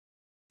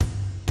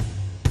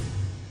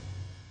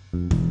G'day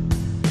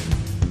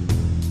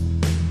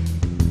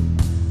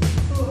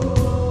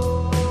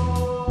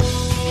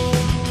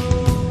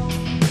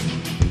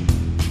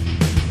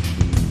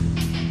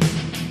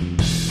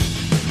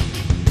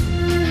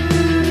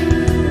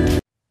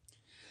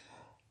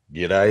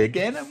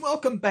again and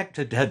welcome back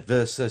to Dad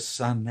vs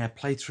Son, our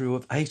playthrough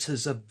of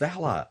Aces of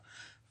Valor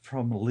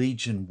from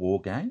Legion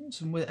War Games.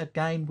 And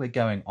we're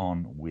going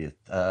on with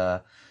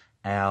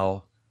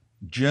our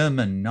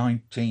German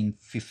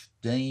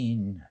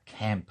 1915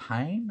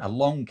 campaign, a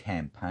long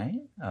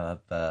campaign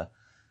of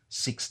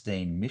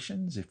 16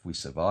 missions if we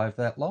survive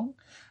that long.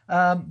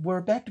 We're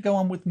about to go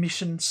on with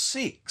mission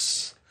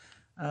 6.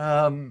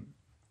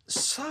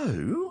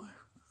 So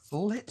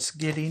let's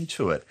get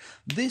into it.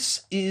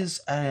 This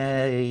is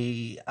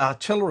a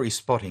artillery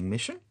spotting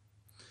mission,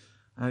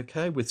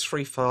 okay, with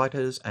 3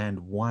 fighters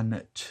and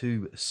 1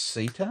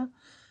 2-seater.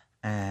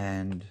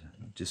 And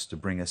just to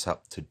bring us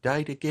up to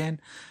date again,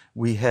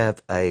 we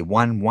have a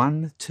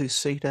 1-1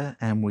 2-seater,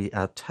 and we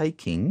are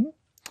taking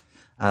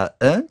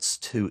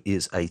Ernst, who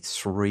is a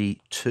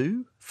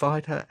 3-2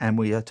 fighter, and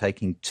we are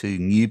taking 2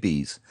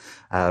 newbies,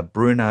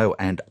 Bruno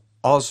and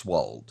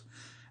Oswald,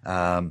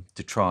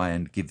 to try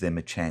and give them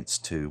a chance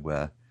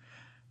to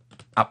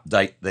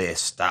update their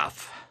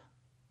stuff.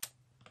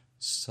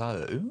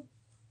 So,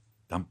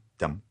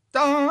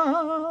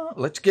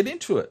 let's get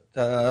into it.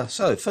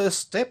 So, first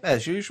step,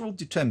 as usual,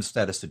 determine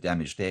status of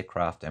damaged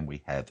aircraft, and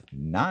we have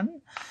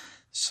none.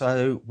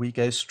 So, we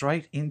go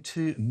straight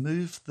into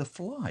move the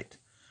flight.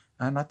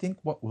 And I think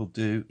what we'll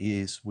do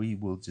is we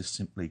will just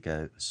simply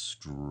go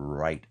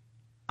straight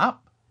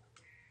up,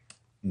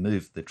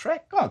 move the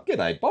track. Oh,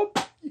 g'day, Bob.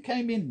 You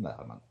came in,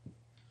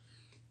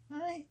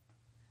 hey,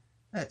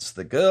 that's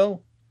the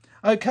girl.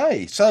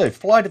 Okay, so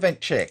flight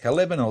event check,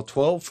 11 or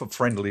 12 for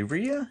friendly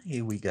rear.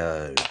 Here we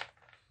go.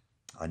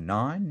 A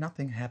 9,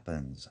 nothing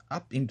happens.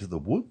 Up into the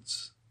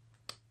woods,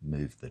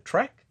 move the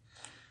track.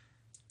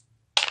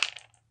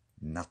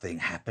 Nothing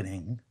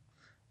happening.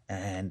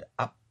 And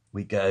up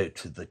we go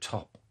to the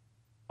top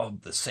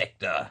of the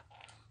sector.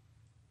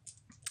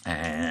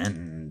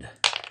 And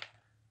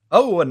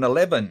oh, an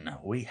 11.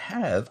 We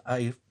have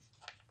a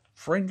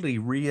friendly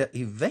rear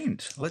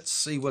event. Let's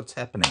see what's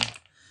happening.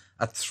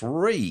 A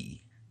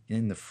 3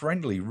 in the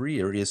friendly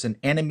rear is an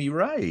enemy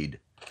raid.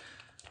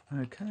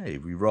 Okay,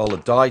 we roll a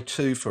die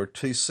 2 for a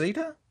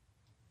 2-seater,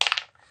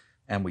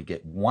 and we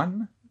get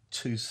 1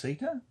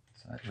 2-seater.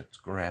 So let's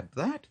grab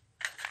that.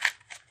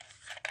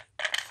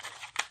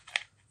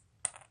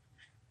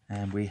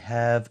 And we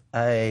have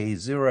a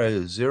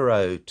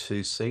 0-0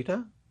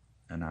 2-seater,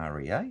 an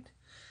RE8.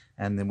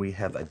 And then we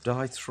have a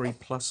die 3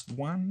 plus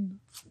 1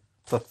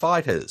 for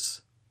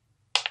fighters.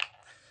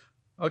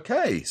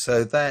 Okay,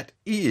 so that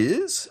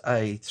is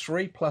a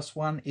 3 plus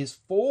 1 is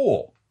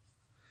 4.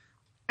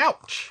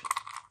 Ouch!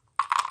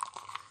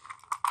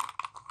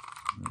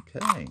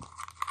 Okay,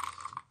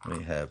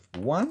 we have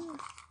 1,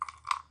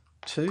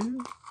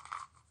 2,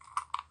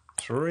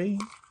 3,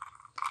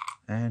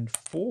 and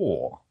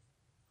 4.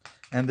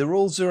 And they're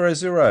all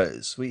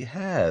 0-0s. We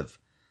have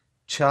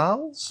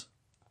Charles,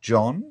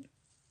 John,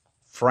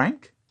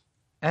 Frank,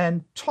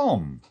 and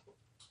Tom.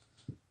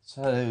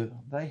 So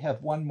they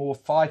have 1 more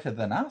fighter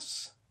than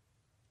us.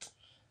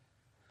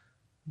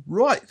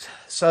 Right,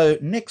 so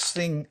next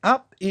thing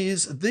up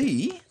is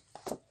the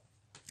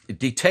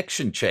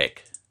detection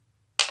check.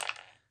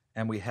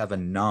 And we have a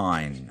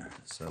 9.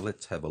 So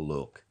let's have a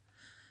look.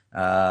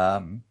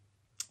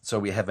 So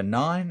we have a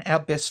 9. Our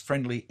best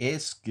friendly air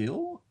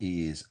skill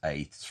is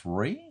a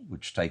 3,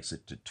 which takes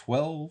it to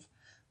 12.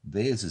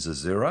 Theirs is a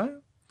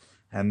 0.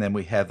 And then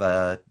we have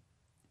a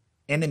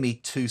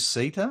enemy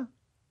 2-seater,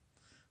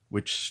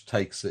 which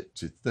takes it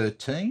to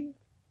 13.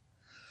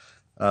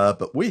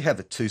 But we have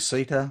a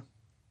 2-seater,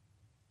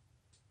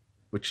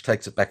 which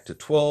takes it back to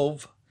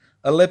 12.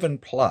 11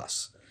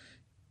 plus.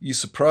 You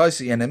surprise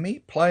the enemy.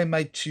 Player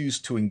may choose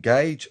to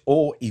engage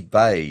or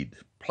evade.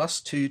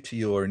 +2 to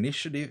your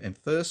initiative in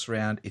first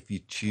round if you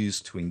choose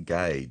to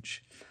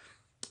engage.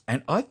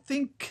 And I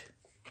think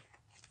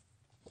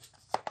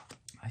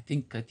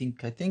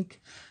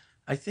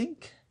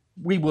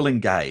we will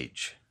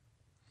engage.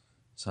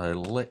 So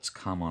let's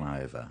come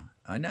on over.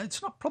 I know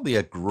it's not probably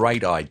a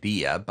great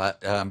idea,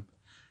 but don't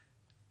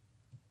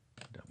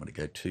want to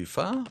go too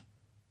far.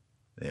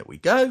 There we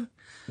go.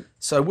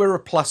 So we're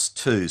a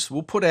 +2, so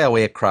we'll put our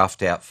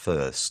aircraft out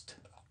first.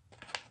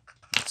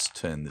 Let's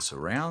turn this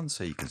around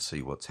so you can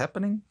see what's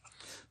happening.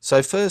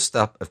 So first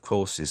up, of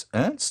course, is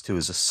Ernst, who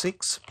is a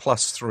 6,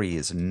 +3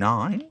 is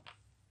 9,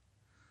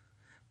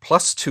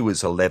 +2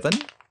 is 11,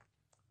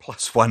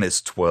 +1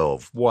 is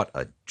 12. What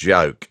a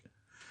joke.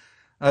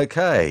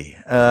 Okay,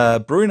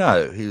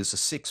 Bruno, who's a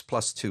 6,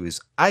 +2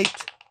 is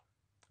 8,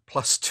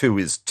 +2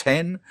 is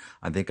 10.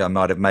 I think I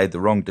might have made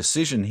the wrong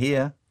decision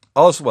here.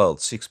 Oswald,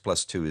 6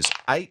 +2 is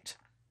 8,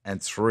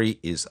 and 3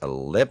 is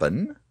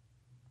 11.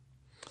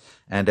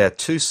 And our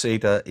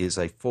 2-seater is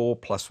a 4,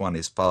 +1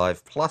 is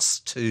 5,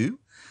 +2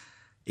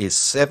 is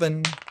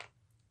 7,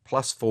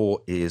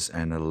 +4 is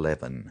an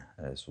 11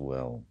 as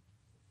well.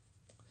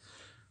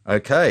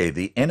 Okay,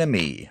 the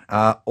enemy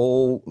are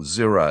all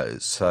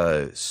zeros.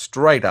 So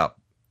straight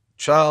up,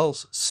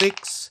 Charles,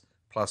 6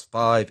 plus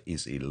 5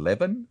 is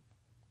 11.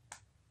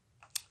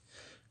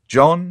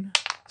 John,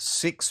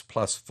 6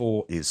 plus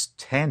 4 is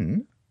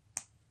 10.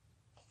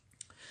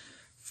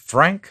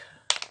 Frank,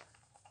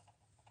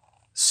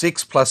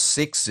 6 plus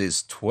 6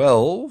 is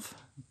 12.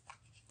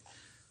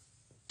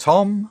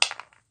 Tom,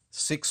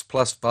 6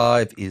 plus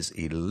 5 is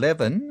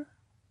 11.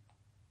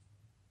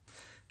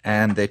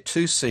 And their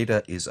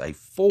two-seater is a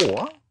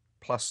 4,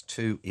 plus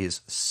 2 is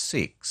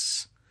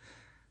 6.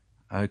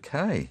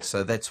 Okay,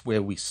 so that's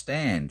where we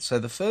stand. So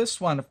the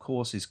first one, of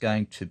course, is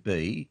going to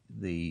be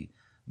the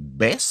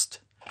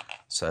best.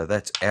 So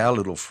that's our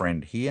little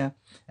friend here.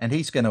 And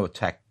he's going to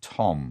attack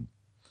Tom.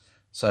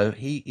 So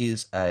he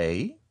is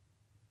a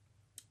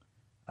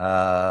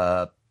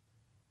 1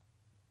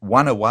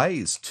 away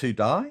is 2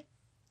 die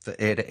for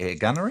air-to-air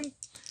gunnery.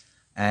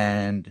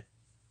 And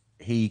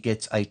he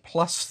gets a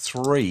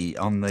 +3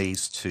 on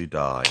these 2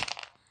 die.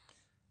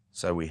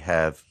 So we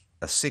have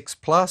a 6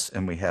 plus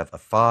and we have a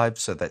 5,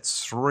 so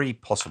that's 3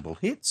 possible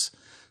hits.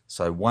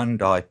 So 1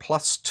 die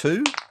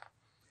 +2,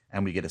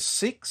 and we get a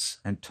 6,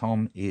 and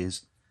Tom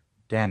is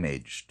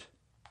damaged.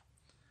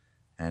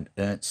 And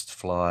Ernst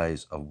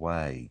flies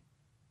away.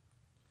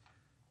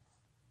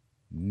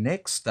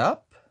 Next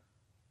up,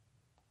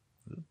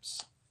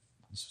 oops,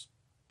 let's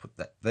put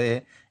that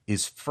there,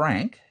 is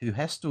Frank, who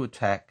has to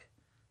attack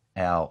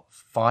our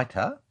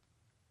fighter.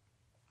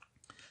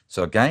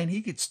 So again,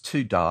 he gets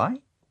 2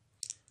 die.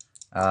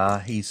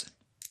 He's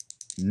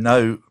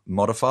no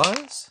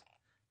modifiers,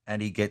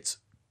 and he gets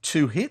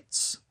 2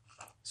 hits.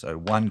 So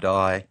 1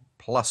 die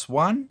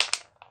 +1,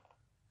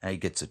 and he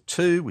gets a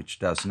 2, which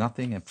does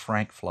nothing, and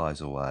Frank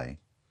flies away.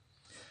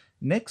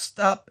 Next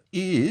up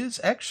is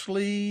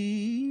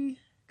actually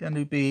going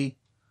to be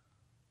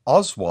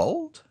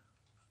Oswald,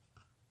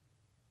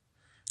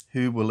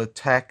 who will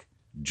attack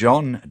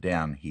John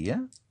down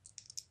here.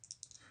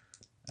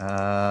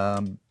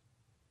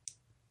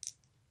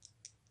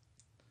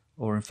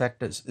 Or in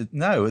fact,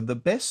 no, the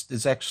best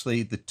is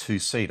actually the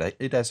two-seater.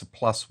 It has a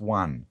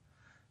 +1.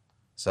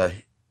 So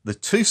the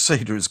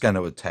two-seater is going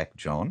to attack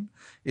John.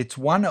 It's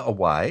 1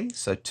 away,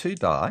 so 2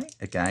 die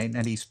again,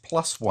 and he's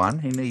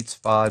 +1. He needs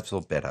 5s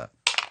or better.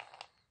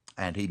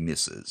 And he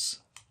misses.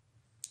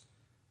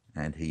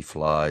 And he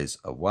flies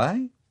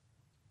away.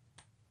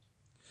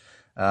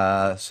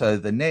 So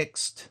the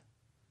next,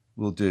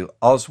 we'll do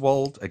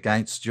Oswald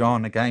against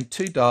John. Again,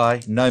 2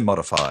 die, no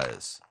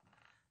modifiers.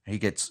 He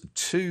gets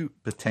 2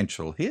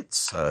 potential hits,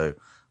 so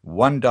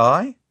 1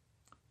 die,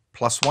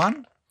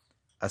 +1,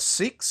 a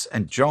 6,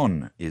 and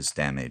John is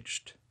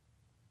damaged.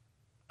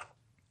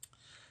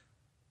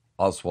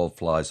 Oswald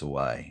flies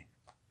away.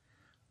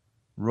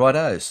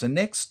 Righto, so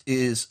next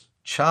is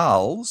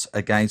Charles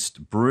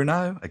against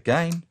Bruno.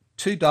 Again,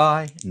 2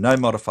 die, no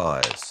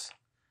modifiers.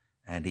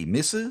 And he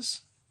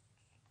misses.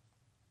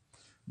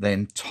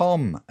 Then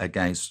Tom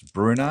against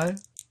Bruno.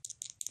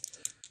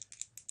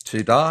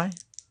 2 die,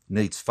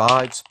 needs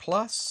 5s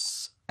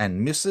plus,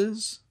 and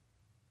misses.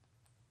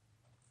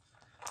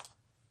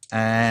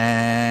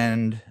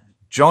 And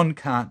John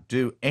can't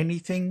do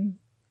anything,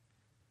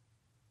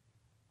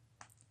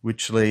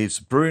 which leaves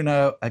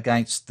Bruno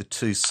against the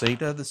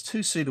two-seater. The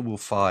two-seater will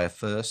fire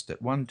first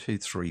at 1, 2,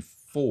 3,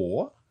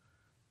 4,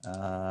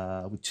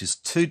 which is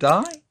 2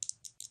 die,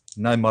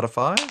 no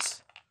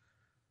modifiers.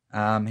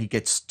 He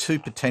gets 2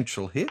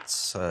 potential hits,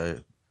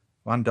 so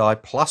 1 die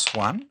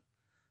 +1.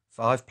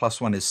 5 plus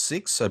 1 is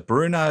 6, so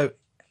Bruno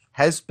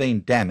has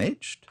been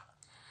damaged.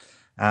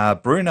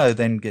 Bruno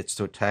then gets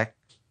to attack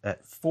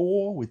at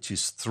 4, which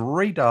is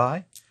 3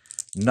 die,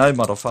 no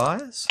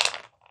modifiers.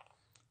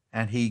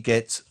 And he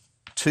gets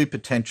 2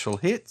 potential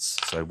hits,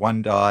 so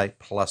 1 die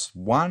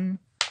 +1.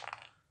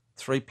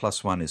 3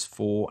 plus 1 is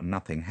 4,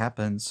 nothing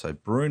happens. So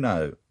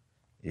Bruno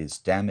is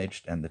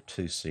damaged and the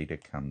two-seater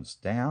comes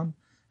down.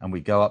 And we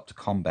go up to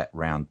combat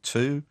round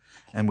 2,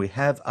 and we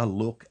have a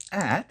look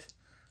at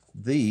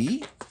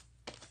the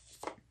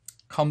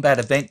combat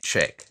event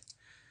check.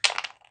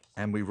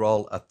 And we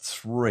roll a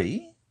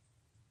 3,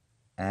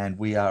 and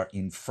we are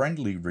in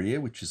friendly rear,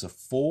 which is a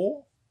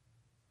 4.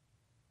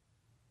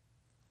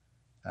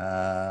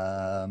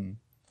 4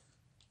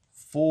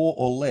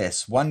 or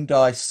less, 1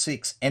 die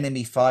 6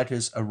 enemy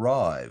fighters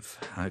arrive.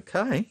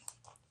 Okay,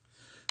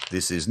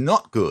 this is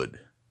not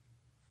good.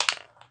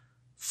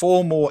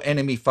 4 more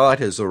enemy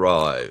fighters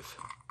arrive.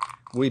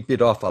 We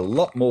bit off a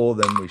lot more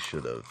than we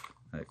should have.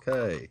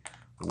 Okay,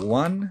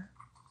 1,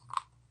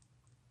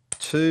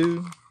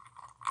 2,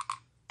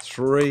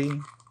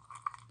 3,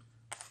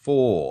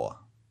 4.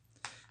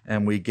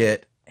 And we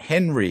get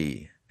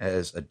Henry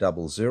as a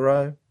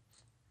 00,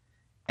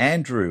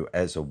 Andrew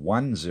as a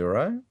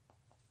 10,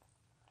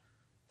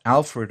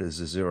 Alfred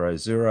as a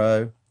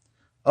 00,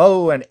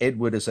 oh, and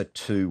Edward as a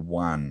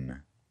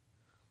 21.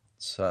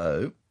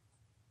 So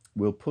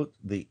we'll put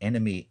the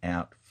enemy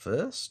out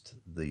first,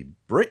 the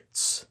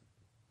Brits.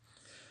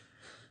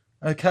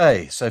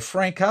 Okay, so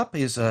Frank up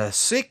is a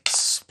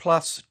 6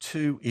 plus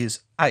 2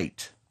 is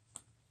 8.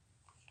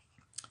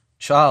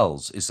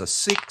 Charles is a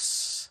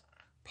 6,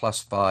 plus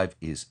 5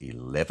 is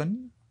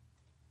 11.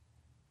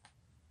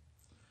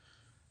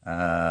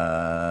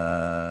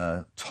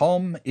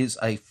 Tom is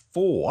a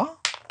 4,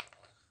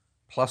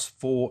 plus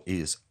 4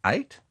 is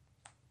 8.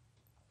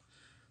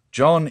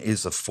 John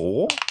is a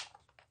 4,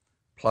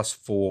 plus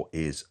 4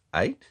 is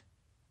 8.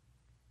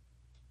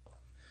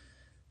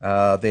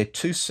 Their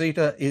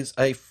two-seater is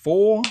a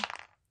 4,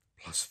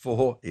 plus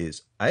 4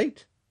 is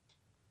 8.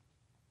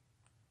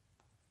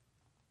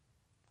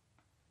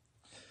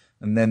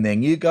 And then their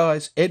new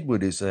guys,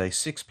 Edward is a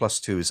 6 plus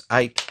 2 is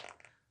 8,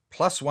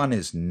 plus 1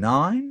 is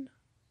 9.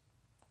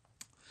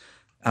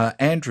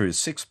 Andrew,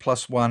 6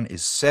 plus 1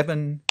 is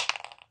 7,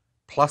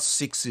 plus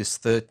 6 is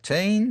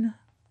 13.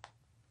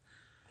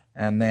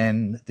 And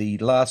then the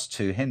last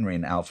two, Henry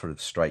and Alfred, have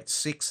straight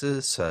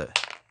 6s. So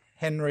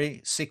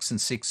Henry, 6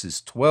 and 6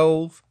 is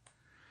 12.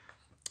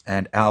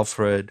 And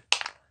Alfred,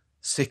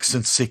 6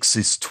 and 6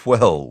 is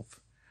 12.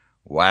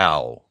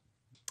 Wow.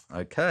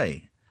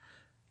 Okay.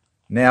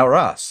 Now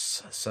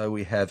us. So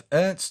we have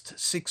Ernst,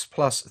 6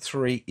 plus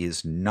 3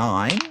 is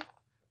 9,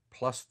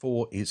 plus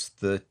 4 is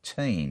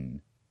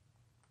 13.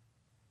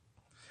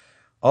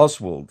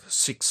 Oswald,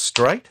 6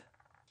 straight,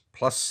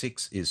 plus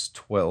 6 is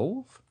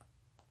 12.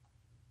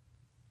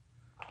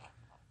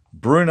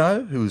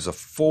 Bruno, who is a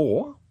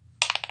 4,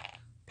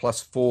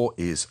 plus 4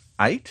 is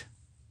 8.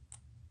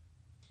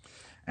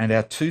 And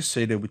our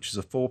two-seater, which is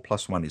a 4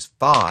 plus 1 is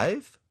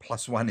 5,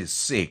 plus 1 is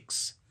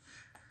 6.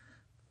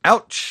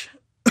 Ouch!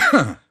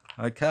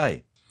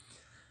 Okay.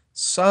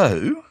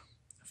 So,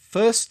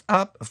 first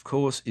up, of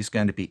course, is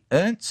going to be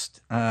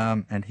Ernst,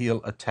 and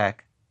he'll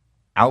attack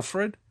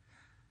Alfred.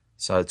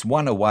 So it's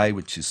 1 away,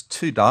 which is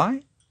 2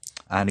 die,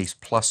 and he's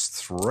plus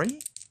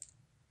 3.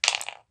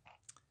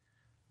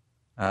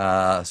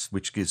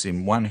 Which gives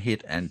him 1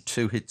 hit, and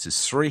 2 hits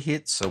is 3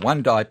 hits. So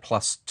 1 die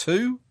plus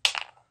 2.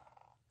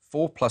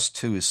 4 plus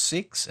 2 is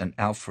 6, and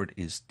Alfred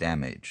is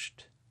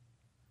damaged.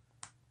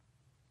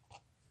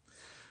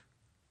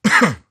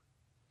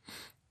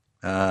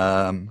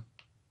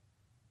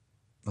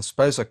 I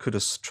suppose I could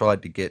have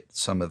tried to get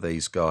some of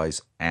these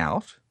guys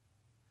out,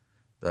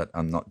 but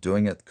I'm not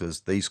doing it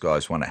because these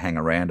guys want to hang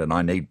around, and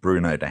I need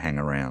Bruno to hang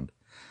around.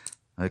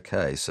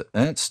 Okay, so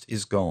Ernst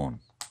is gone,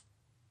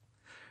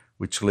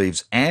 which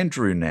leaves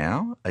Andrew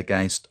now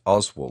against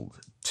Oswald.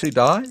 2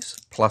 dies,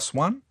 plus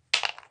 1.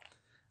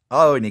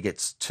 Oh, and he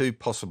gets 2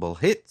 possible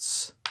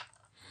hits.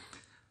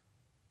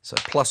 So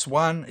plus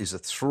 1 is a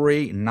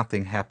 3.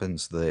 Nothing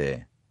happens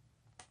there.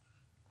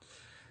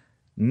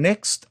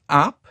 Next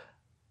up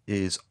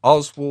is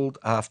Oswald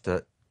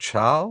after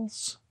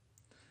Charles.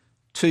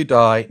 2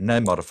 die,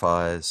 no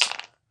modifiers.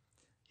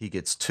 He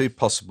gets 2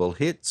 possible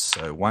hits.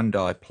 So 1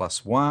 die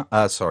plus 1.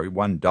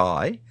 1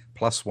 die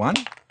plus 1.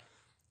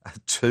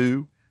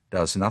 2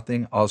 does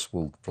nothing.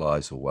 Oswald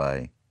flies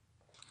away.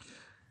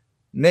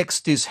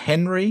 Next is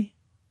Henry,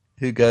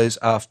 who goes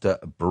after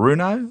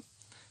Bruno.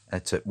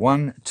 That's at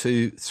 1,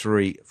 2,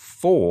 3,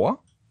 4,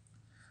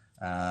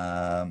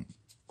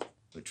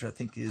 which I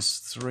think is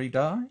 3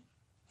 die.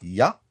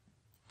 Yup.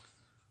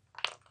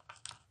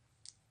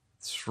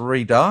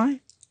 3 die.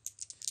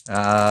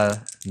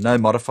 No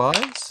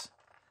modifiers.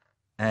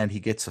 And he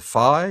gets a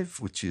 5,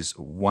 which is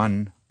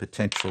 1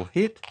 potential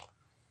hit.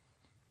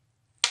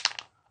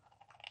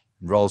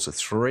 Rolls a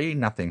 3,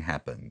 nothing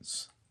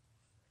happens.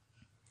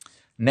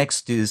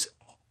 Next is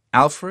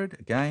Alfred,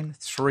 again,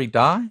 3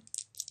 die.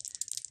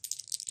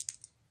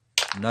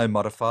 No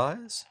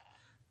modifiers.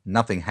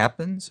 Nothing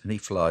happens, and he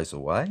flies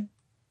away.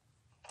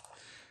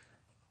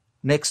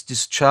 Next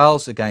is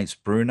Charles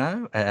against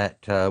Bruno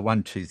at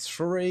 1, 2,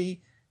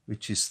 3,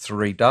 which is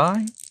 3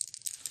 die.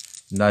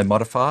 No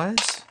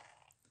modifiers.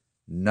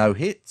 No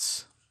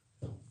hits.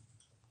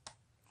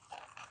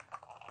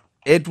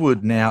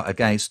 Edward now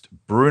against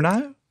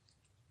Bruno.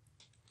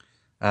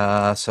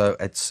 So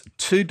it's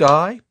 2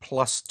 die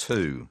plus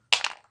 2.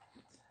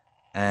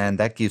 And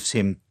that gives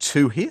him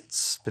 2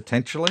 hits,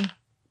 potentially.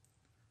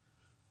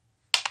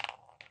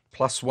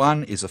 Plus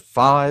 1 is a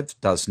 5,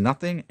 does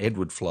nothing.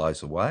 Edward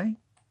flies away.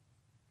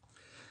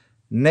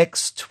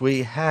 Next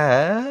we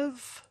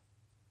have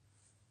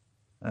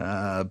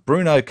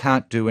Bruno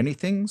can't do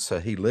anything,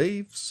 so he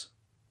leaves.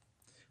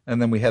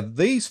 And then we have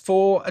these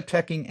 4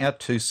 attacking our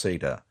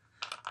two-seater.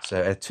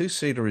 So our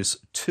two-seater is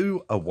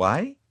 2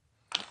 away,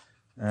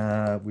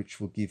 which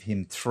will give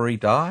him 3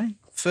 die.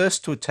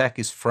 First to attack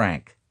is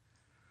Frank.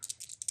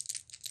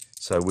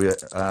 So we're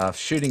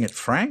shooting at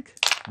Frank.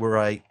 We're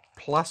a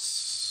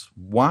plus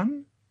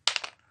 1.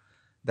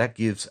 That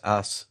gives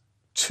us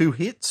 2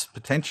 hits,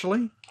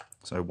 potentially.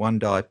 So 1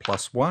 die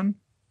plus 1.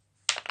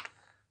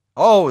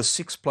 Oh, a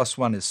 6 plus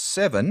 1 is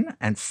 7,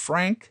 and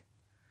Frank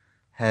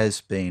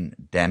has been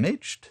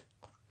damaged.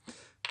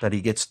 But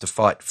he gets to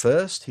fight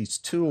first. He's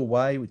 2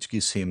 away, which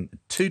gives him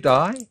 2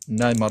 die,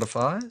 no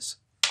modifiers.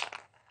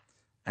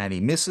 And he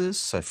misses,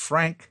 so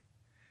Frank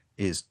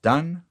is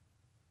done.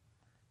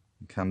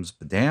 He comes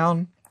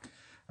down.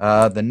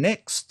 The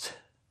next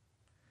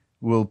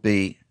will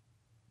be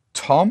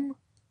Tom.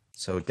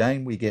 So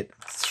again, we get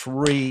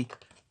 3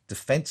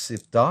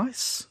 defensive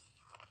dice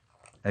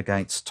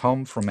against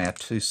Tom from our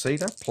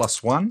two-seater,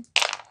 +1.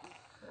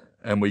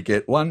 And we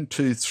get 1,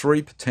 2,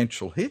 3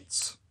 potential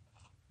hits.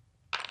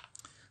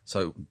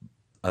 So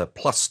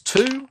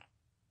 +2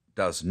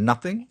 does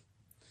nothing.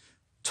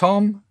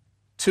 Tom,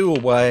 2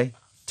 away,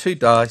 2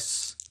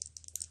 dice.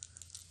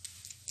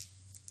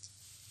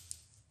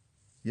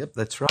 Yep,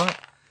 that's right.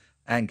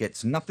 And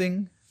gets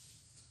nothing.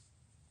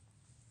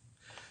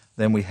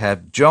 Then we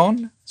have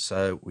John.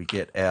 So we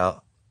get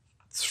our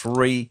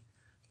 3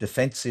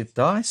 defensive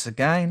dice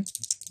again,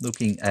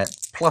 looking at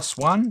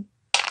 +1,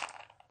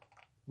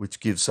 which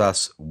gives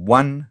us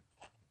 1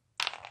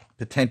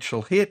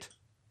 potential hit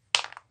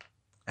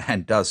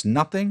and does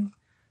nothing.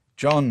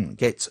 John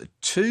gets a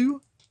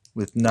 2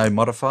 with no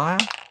modifier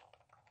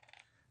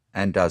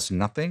and does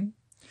nothing.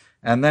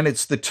 And then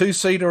it's the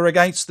two-seater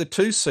against the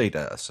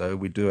two-seater. So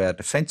we do our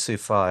defensive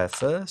fire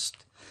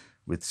first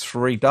with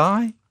 3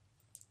 die,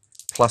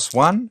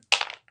 +1,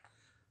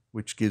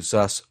 which gives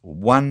us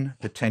 1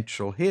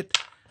 potential hit.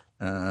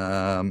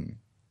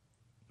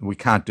 We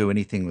can't do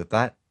anything with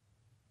that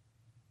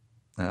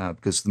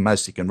because the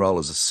most you can roll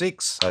is a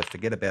 6, so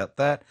forget about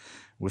that.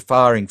 We're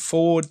firing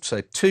forward,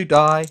 so 2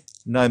 die,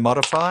 no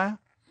modifier,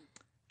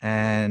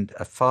 and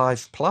a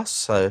 5+,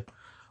 so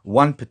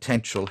 1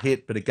 potential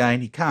hit, but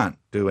again, he can't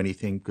do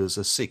anything because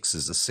a 6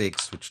 is a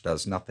 6, which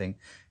does nothing,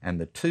 and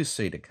the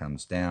two-seater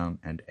comes down,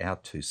 and our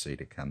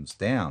two-seater comes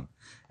down.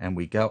 And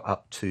we go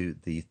up to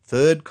the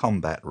 3rd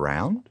combat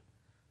round.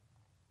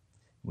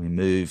 We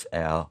move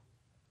our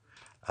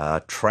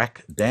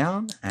track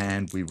down,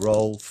 and we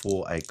roll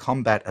for a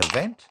combat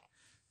event,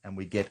 and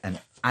we get an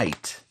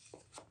 8.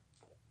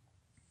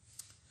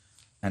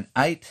 An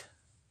 8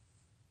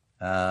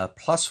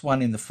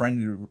 +1 in the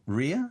friendly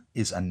rear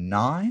is a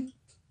 9.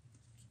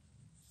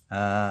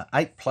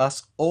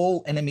 8+,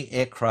 all enemy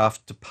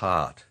aircraft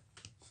depart.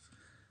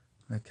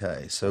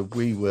 Okay, so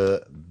we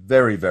were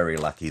very, very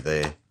lucky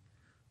there.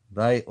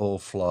 They all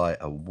fly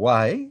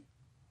away.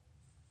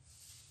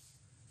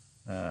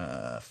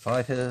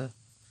 Fighter,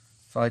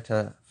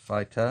 fighter,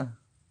 fighter,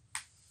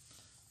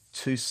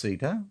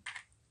 two-seater.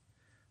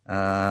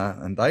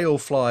 And they all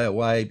fly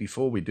away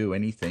before we do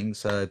anything,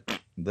 so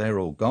they're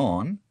all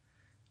gone.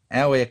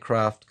 Our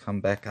aircraft come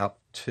back up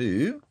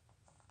to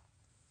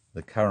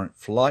the current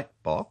flight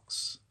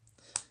box.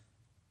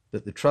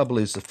 But the trouble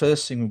is, the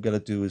first thing we've got to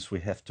do is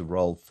we have to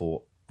roll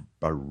for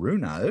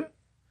Bruno,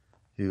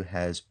 who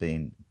has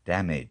been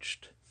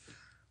damaged.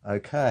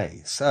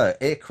 Okay, so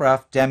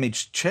aircraft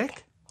damage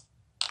check.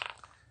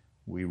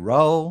 We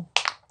roll.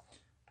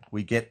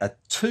 We get a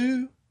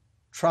 2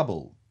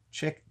 trouble.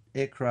 Check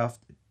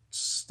aircraft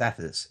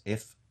status,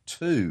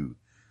 F2.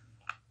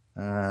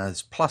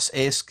 There's plus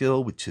air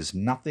skill, which is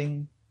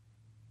nothing.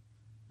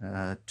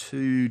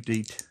 2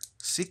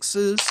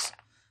 D6s.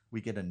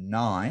 We get a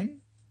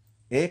 9.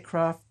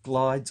 Aircraft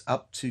glides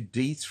up to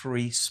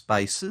D3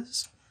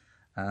 spaces.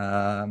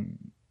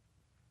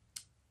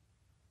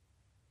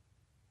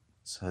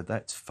 So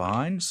that's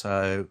fine.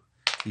 So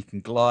you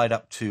can glide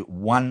up to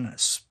 1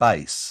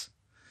 space.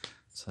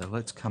 So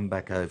let's come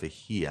back over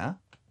here.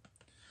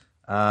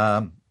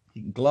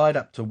 He can glide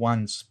up to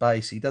 1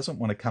 space. He doesn't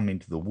want to come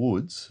into the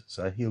woods,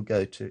 so he'll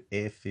go to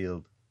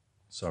airfield.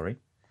 Sorry,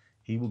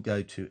 he will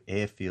go to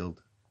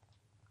airfield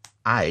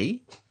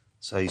A.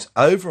 So he's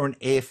over an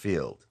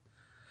airfield.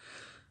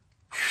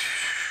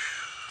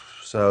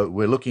 So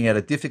we're looking at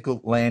a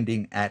difficult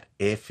landing at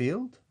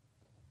airfield.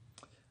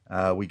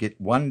 We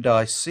get 1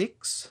 die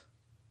 6.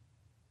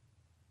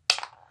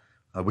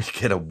 We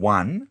get a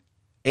 1.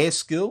 Air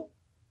skill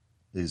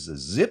is a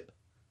zip.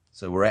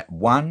 So we're at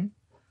 1.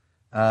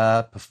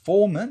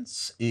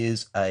 Performance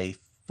is a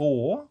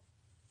 4.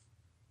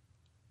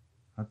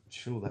 I'm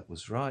sure that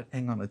was right.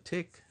 Hang on a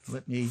tick.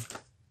 Let me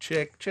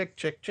check.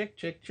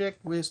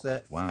 Where's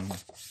that one?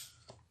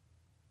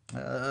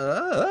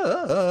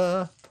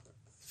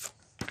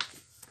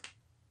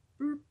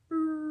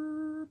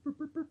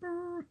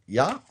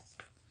 Yeah.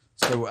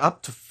 So we're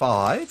up to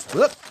 5.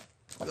 Whoop.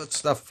 Got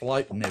stuff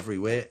floating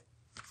everywhere.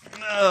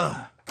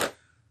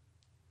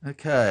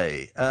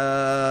 Okay.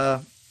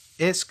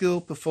 Air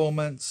skill,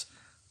 performance,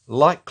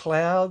 light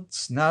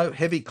clouds. No,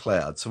 heavy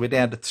clouds. So we're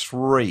down to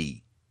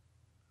 3.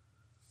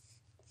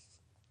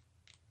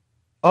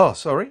 Oh,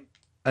 sorry.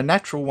 A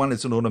natural one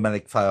is an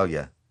automatic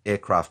failure.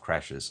 Aircraft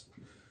crashes.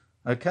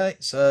 Okay,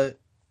 so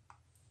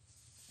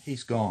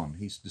he's gone.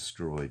 He's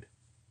destroyed.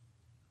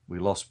 We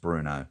lost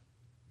Bruno.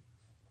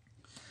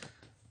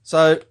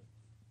 So,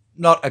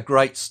 not a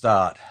great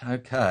start.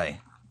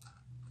 Okay,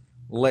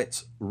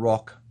 let's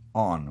rock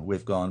on.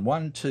 We've gone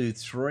 1, 2,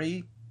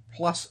 3,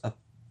 plus a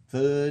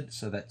 3rd,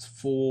 so that's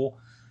 4.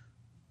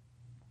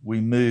 We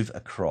move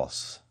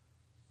across.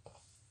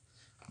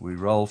 We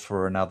roll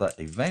for another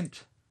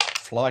event.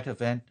 Flight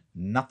event,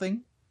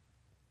 nothing.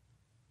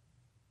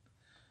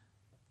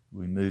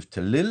 We move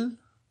to Lille.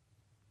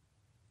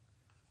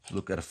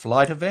 Look at a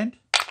flight event.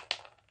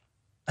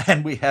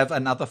 And we have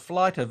another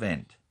flight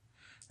event.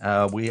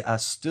 We are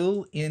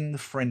still in the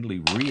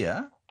friendly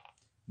rear.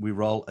 we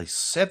roll a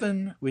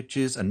 7, which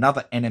is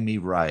another enemy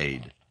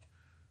raid.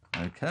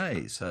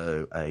 Okay,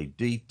 so a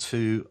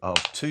D2 of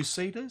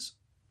 2-seaters.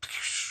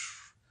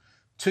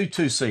 2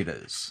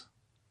 2-seaters.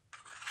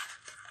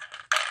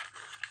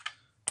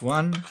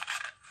 1,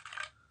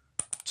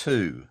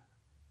 2.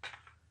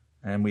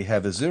 And we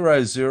have a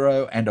 0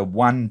 0 and a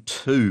 1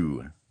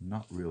 2.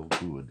 Not real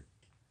good.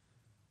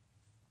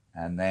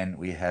 And then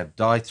we have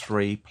die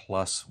 3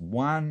 plus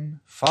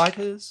 1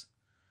 fighters.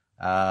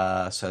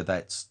 So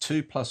that's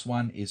 2 plus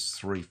 1 is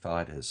 3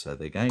 fighters. So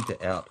they're going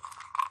to out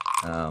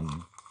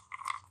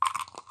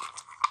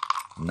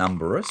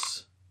number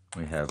us.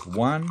 We have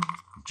 1,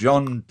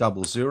 John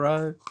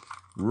 00,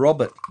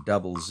 Robert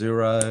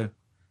 00,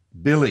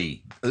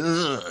 Billy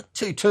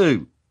 2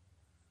 2.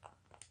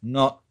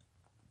 Not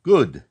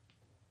good.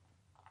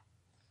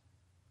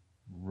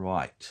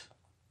 Right.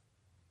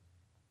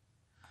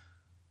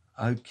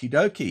 Okie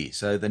dokie.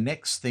 So the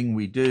next thing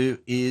we do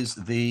is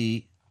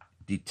the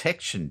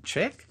detection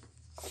check.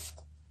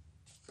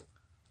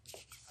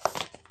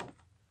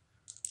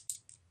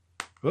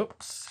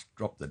 Whoops,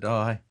 drop the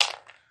die.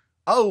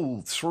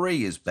 Oh,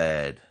 3 is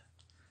bad.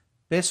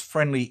 Best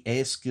friendly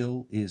air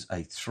skill is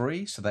a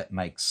 3, so that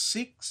makes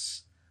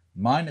 6.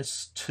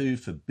 Minus 2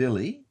 for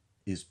Billy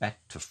is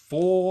back to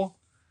 4.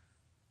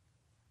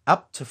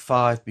 Up to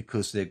 5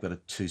 because they've got a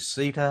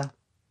 2-seater.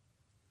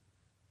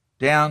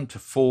 Down to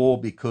 4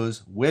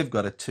 because we've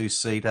got a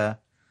 2-seater.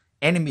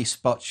 Enemy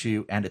spots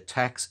you and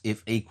attacks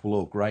if equal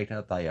or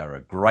greater. They are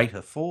a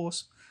greater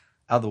force.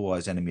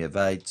 Otherwise, enemy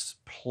evades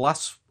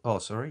plus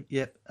 1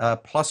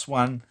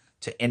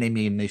 to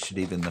enemy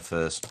initiative in the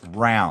first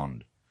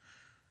round.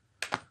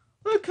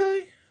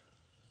 Okay.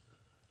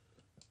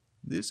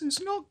 This is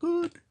not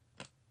good.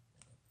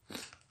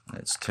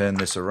 Let's turn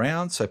this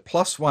around. So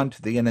plus 1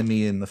 to the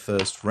enemy in the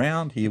first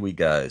round. Here we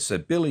go. So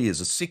Billy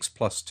is a 6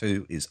 plus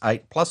 2 is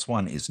 8. Plus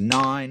 1 is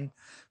 9.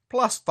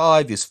 Plus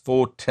 5 is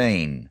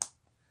 14.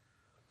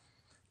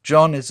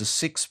 John is a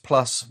 6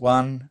 plus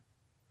 1,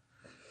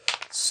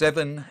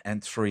 7,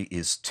 and 3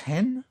 is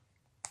 10.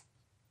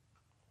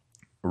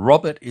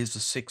 Robert is a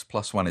 6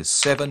 plus 1 is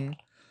 7,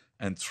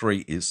 and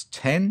 3 is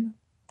 10.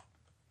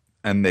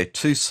 And they're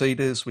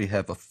 2-seaters. We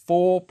have a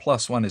 4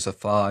 plus 1 is a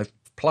 5,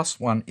 plus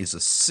 1 is a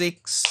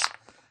 6,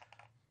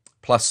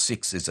 plus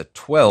 6 is a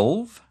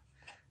 12,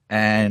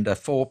 and a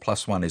 4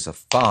 plus 1 is a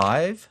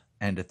 5,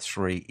 and a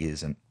 3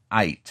 is an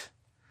 8.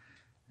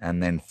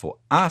 And then for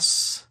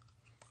us,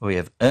 we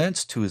have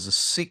Ernst, who is a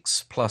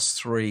 6 plus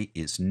 3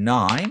 is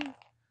 9,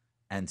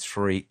 and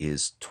 3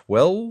 is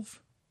 12.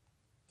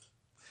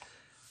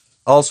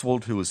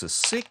 Oswald, who is a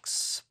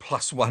 6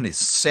 plus 1 is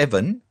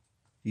 7.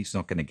 He's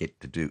not going to get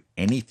to do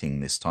anything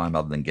this time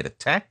other than get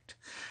attacked.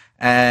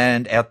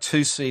 And our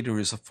 2-seater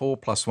is a 4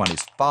 plus 1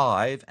 is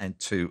 5, and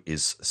 2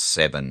 is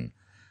 7.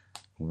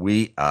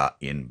 We are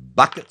in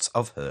buckets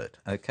of hurt.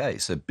 Okay,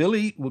 so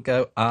Billy will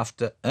go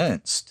after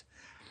Ernst.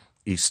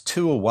 He's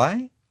 2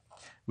 away,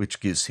 which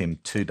gives him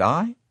 2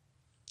 die.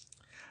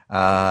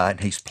 And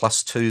he's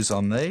plus 2s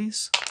on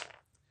these.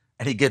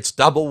 And he gets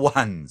double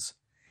 1s.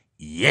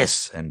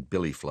 Yes, and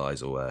Billy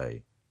flies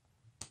away.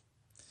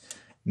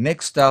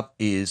 Next up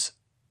is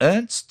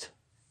Ernst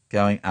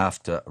going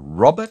after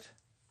Robert.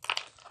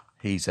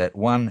 He's at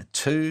 1,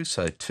 2,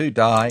 so 2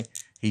 die.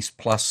 He's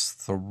plus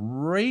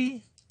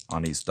 3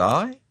 on his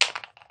die.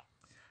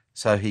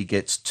 So he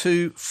gets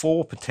 2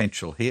 4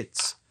 potential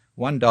hits.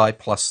 1 die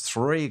plus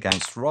 3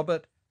 against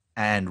Robert.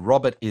 And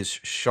Robert is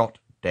shot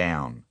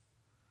down.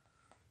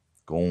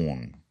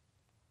 Gone.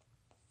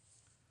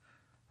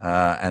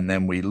 And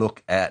then we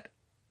look at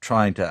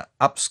trying to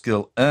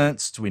upskill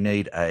Ernst. We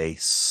need a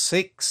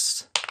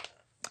 6.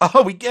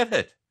 Oh, we get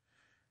it.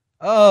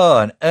 Oh,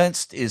 and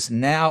Ernst is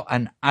now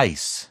an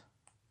ace.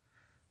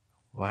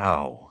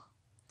 Wow.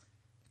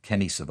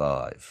 Can he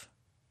survive?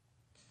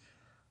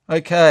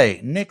 Okay,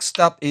 next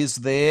up is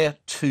their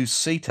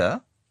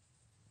 2-seater,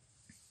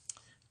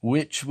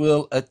 which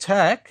will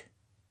attack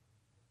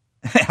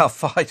our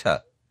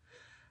fighter.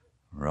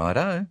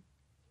 Righto.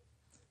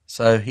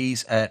 So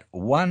he's at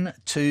 1,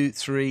 2,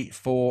 3,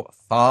 4,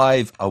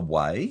 5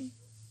 away.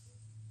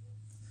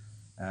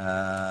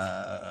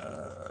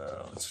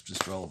 Let's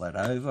just roll that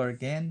over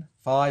again.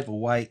 5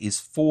 away is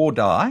 4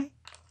 die.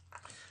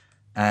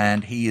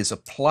 And he is a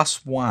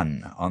plus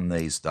 1 on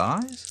these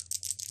dies,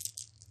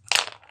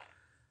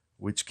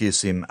 which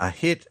gives him a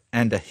hit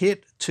and a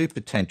hit, 2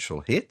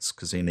 potential hits,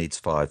 because he needs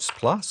 5s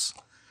plus.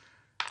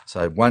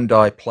 So 1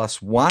 die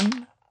plus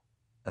 1,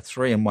 a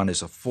 3 and 1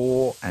 is a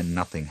 4, and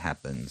nothing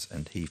happens,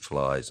 and he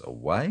flies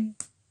away.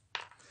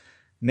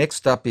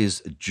 Next up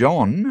is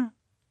John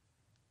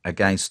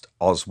against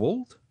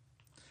Oswald.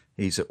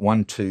 He's at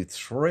 1, 2,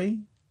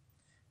 3,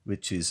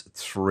 which is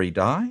 3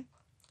 die,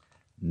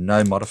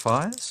 no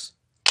modifiers,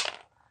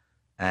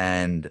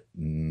 and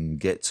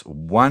gets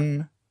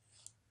 1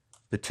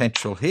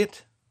 potential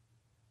hit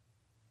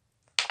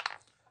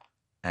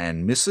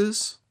and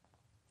misses.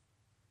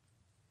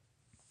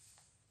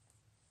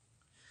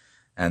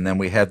 And then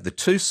we have the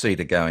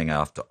 2-seater going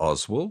after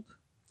Oswald.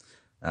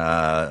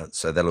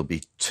 So that'll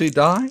be 2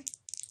 die,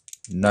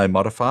 no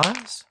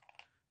modifiers,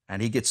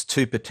 and he gets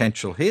 2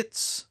 potential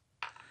hits.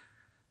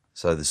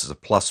 So this is a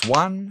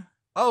 +1.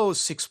 Oh,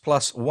 6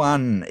 +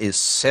 1 is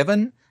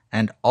 7,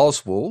 and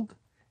Oswald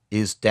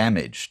is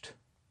damaged.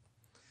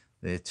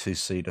 Their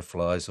 2-seater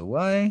flies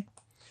away,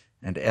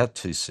 and our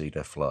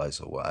 2-seater flies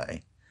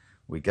away.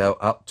 We go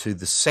up to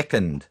the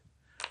second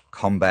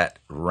combat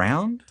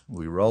round.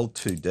 We roll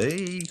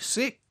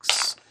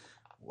 2d6.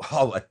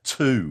 Oh, a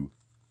 2.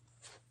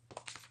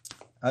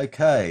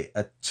 Okay,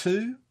 a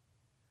 2,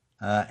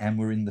 and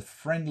we're in the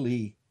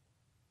friendly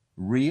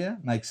rear,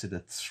 makes it a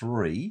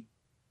 3.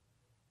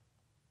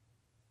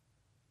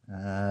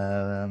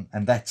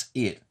 And that's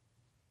it.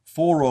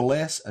 4 or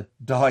less, a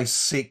die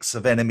 6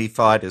 of enemy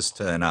fighters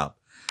turn up.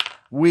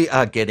 We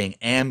are getting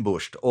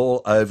ambushed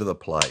all over the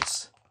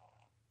place.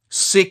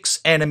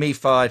 6 enemy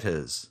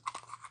fighters.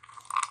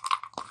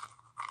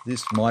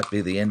 This might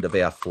be the end of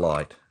our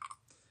flight.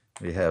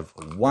 We have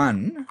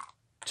 1,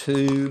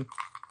 2,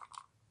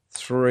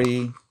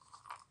 3,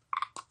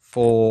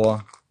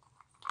 4,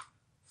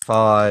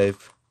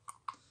 5,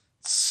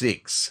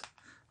 6.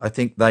 I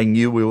think they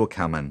knew we were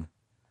coming.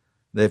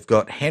 They've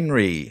got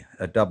Henry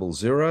a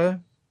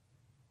 00,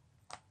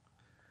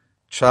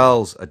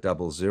 Charles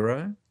a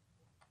 00,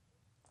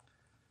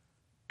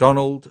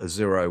 Donald a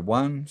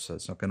 01, so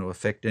it's not going to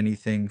affect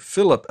anything,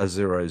 Philip a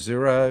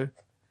 00,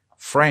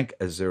 Frank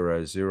a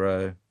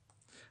 00,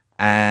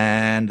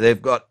 and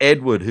they've got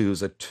Edward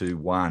who's a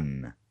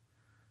 21.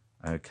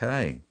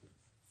 Okay.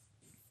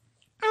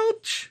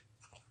 Ouch.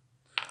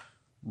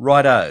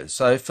 Righto,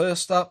 so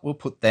first up we'll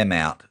put them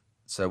out.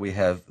 So we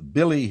have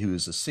Billy, who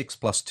is a 6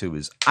 + 2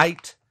 is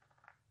 8,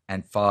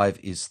 and 5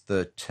 is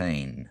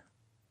 13.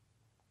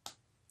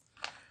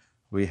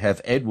 We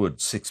have Edward,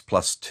 6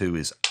 + 2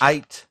 is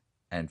 8,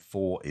 and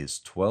 4 is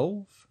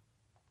 12.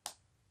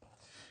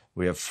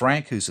 We have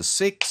Frank, who's a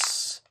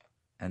 6,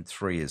 and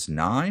 3 is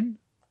 9.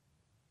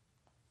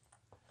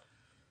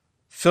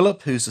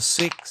 Philip, who's a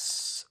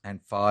 6,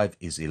 and 5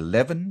 is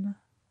 11.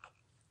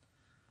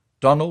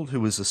 Donald,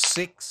 who is a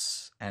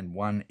 6, and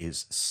 1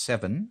 is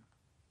 7.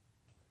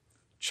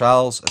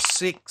 Charles a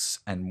 6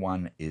 and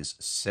 1 is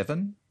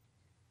 7.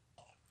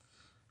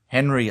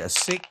 Henry a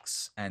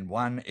 6 and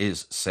 1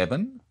 is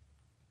 7.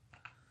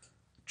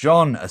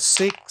 John a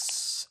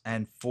 6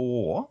 and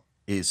 4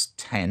 is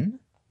 10.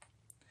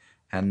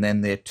 And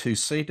then their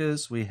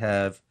 2-seaters, we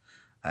have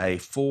a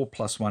 4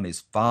 + 1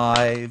 is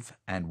 5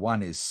 and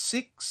 1 is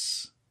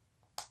 6.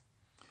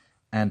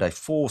 And a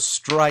 4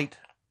 straight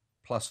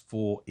 +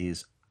 4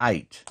 is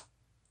 8.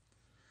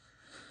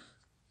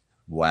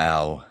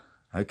 Wow.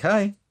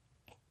 Okay.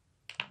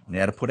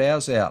 Now to put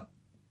ours out.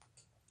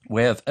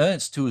 We have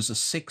Ernst, who is a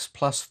 6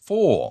 +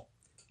 4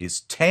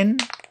 is 10,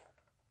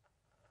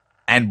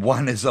 and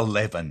 1 is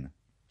 11.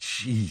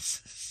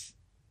 Jesus.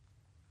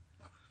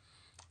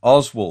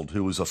 Oswald,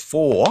 who is a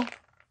 4,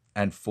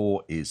 and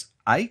 4 is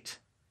 8.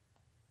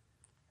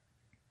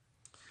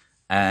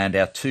 And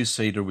our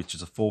 2-seater, which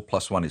is a 4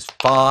 + 1 is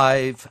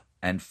 5,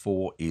 and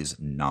 4 is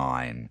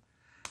 9.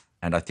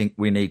 And I think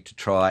we need to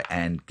try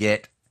and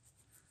get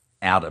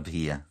out of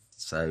here.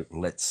 So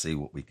let's see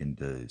what we can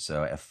do.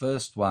 So our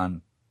first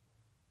one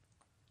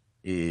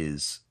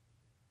is,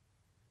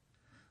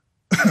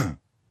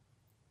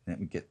 let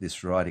me get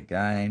this right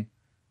again,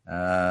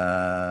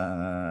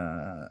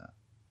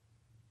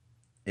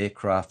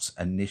 aircraft's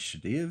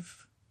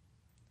initiative.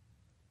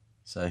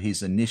 So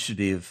his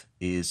initiative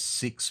is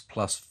 6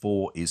 +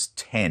 4 is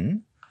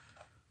 10.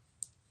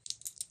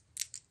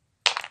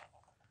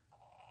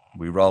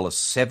 We roll a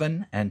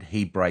 7 and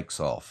he breaks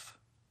off.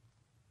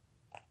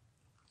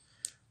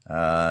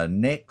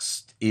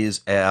 Next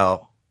is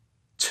our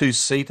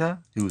 2-seater,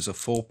 who is a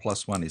 4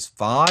 + 1 is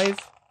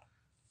 5.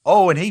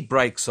 Oh, and he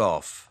breaks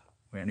off.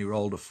 We only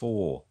rolled a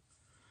 4.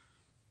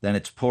 Then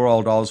it's poor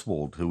old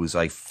Oswald, who is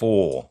a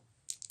 4.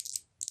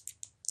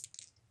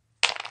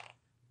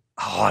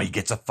 Oh, he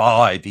gets a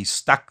 5. He's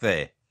stuck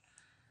there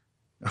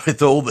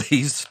with all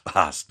these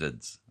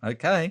bastards.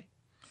 Okay.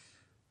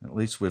 At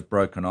least we've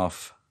broken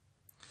off.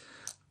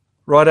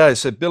 Righto,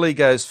 so Billy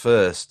goes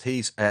first.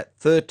 He's at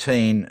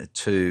 13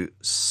 to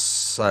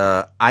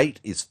 8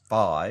 is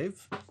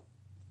 5.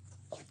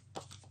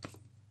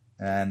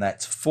 And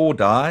that's 4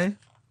 die,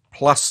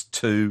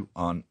 +2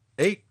 on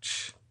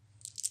each.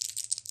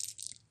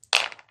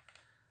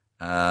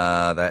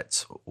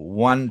 That's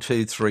 1,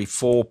 2, 3,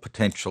 4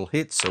 potential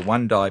hits. So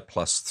 1 die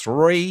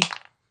 +3,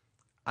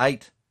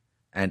 8,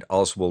 and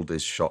Oswald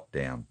is shot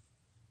down.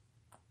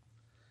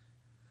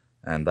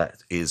 And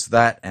that is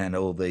that, and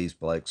all these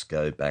blokes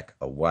go back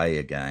away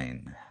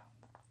again.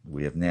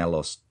 We have now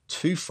lost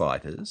 2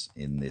 fighters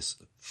in this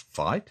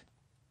fight.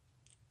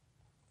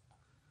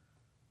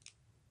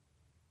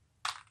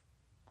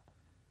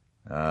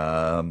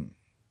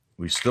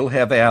 We still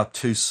have our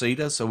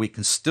 2-seater, so we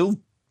can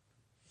still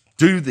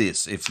do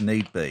this if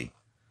need be.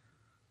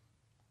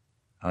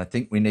 I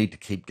think we need to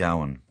keep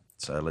going.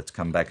 So let's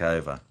come back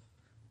over.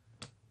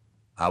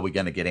 Are we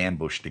going to get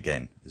ambushed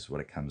again? Is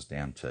what it comes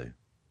down to.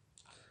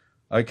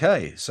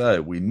 Okay,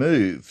 so we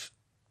move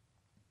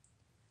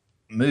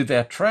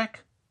our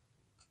track,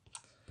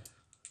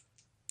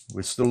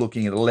 We're still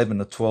looking at 11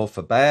 to 12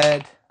 for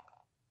bad.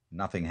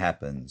 Nothing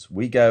happens.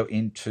 We go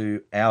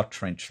into our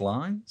trench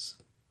lines.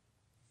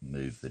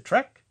 Move the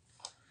track.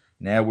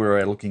 Now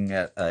we're looking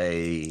at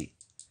a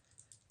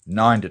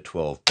 9 to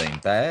 12 being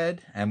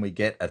bad, and we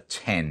get a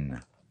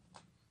 10.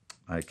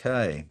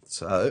 Okay,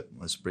 so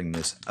let's bring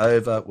this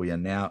over. We are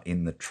now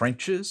in the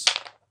trenches.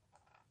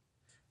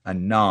 A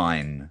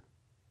 9.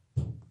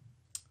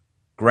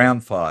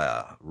 Ground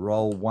fire.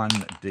 Roll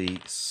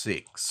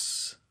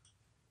 1d6.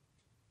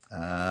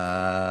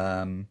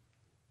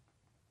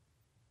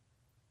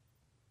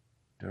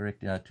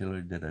 Direct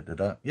artillery.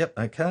 Yep,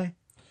 okay.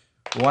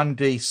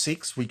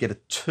 1d6, we get a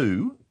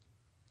 2.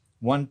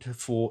 1 to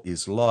 4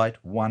 is light.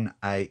 1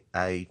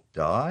 AA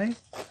die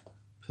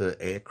per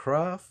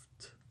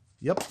aircraft.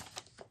 Yep.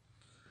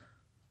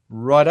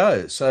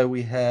 Righto. So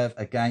we have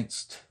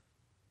against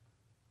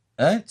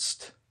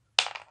Ernst.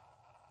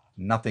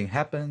 Nothing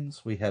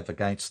happens. We have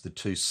against the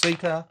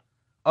 2-seater.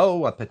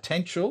 Oh, a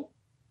potential.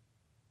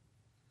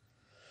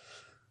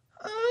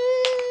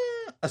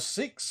 A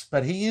 6,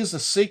 but he is a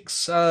 6,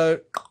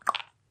 so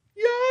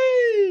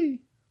yay!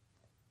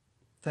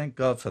 Thank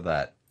God for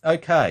that.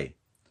 Okay.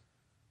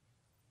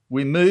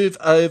 We move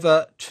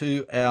over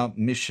to our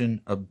mission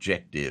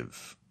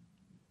objective.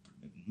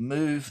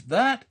 Move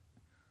that.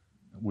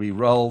 We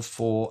roll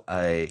for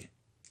a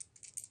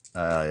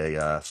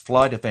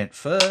flight event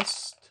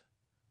first.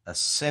 A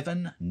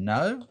 7,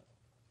 no.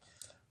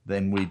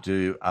 Then we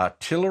do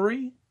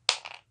artillery.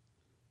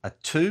 A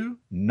 2,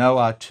 no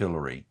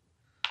artillery.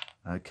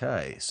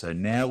 Okay, so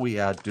now we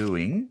are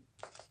doing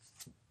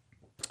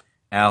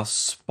our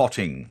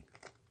spotting.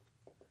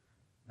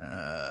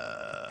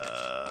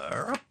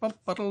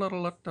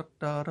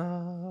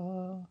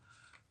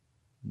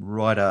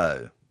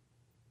 Righto.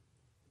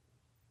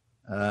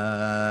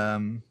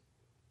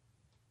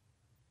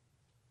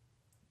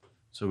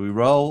 So we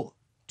roll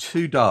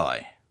 2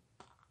 die.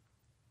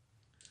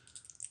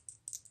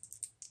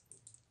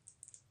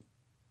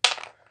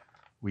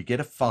 We get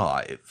a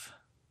 5.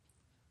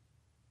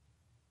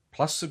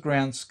 Plus the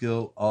ground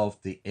skill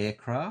of the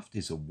aircraft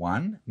is a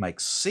 1,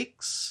 makes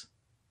 6.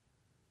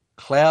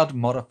 Cloud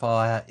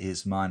modifier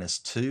is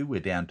 -2, we're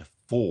down to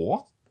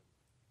 4.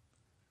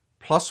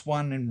 Plus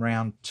 1 in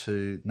round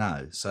 2,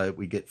 no, so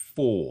we get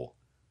 4.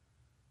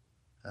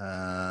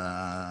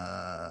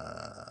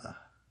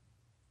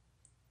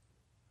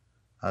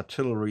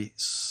 Artillery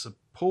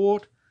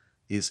support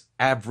is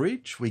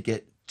average, we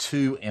get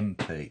 2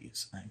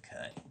 MPs.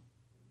 Okay,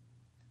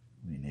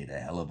 we need a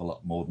hell of a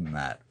lot more than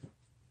that.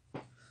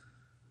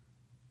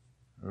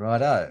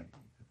 Righto.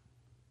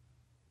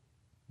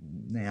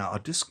 Now, I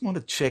just want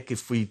to check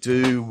if we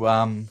do,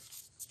 what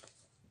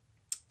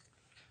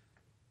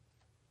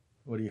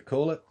do you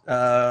call it?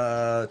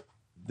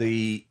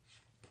 The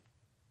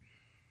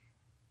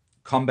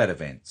combat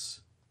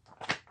events.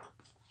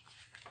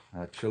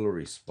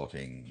 Artillery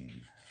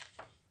spotting.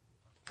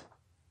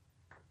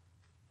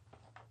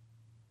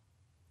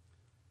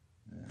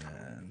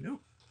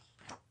 Nope.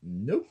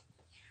 Nope.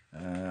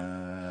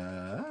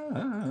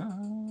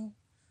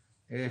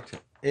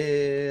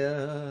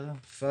 Air-to-air,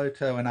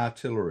 photo and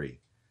artillery.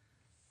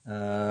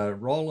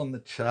 Roll on the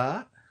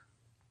chart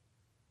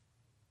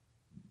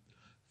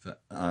for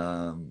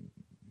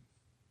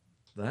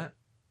that.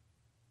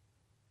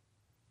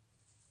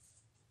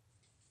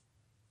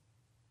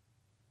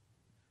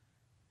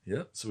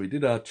 Yep, so we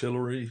did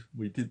artillery,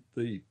 we did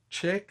the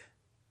check.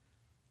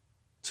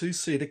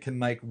 2-seater can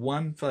make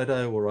 1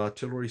 photo or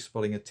artillery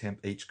spotting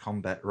attempt each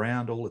combat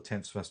round. All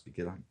attempts must be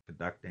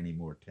conduct any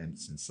more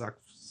attempts in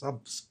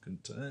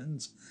subsequent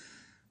turns.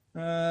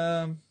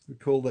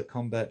 Recall that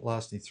combat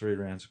lasting 3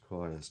 rounds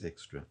requires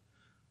extra.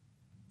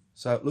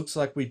 So it looks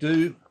like we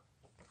do.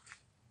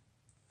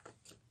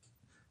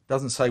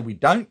 Doesn't say we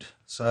don't,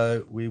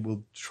 so we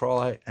will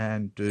try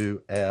and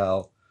do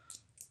our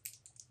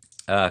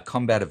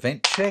combat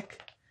event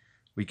check.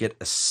 We get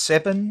a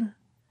 7.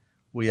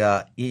 We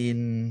are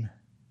in.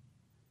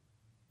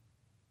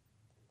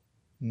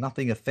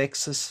 Nothing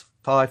affects us.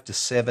 5 to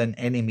 7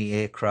 enemy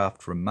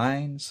aircraft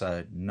remain,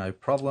 so no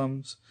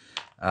problems.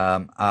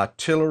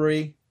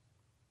 Artillery.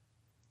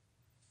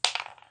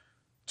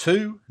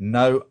 2,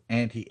 no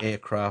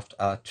anti-aircraft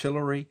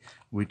artillery.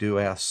 We do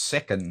our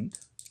second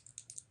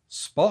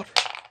spot.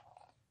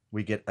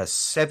 We get a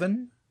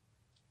 7.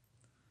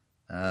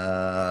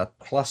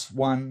 Plus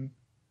 1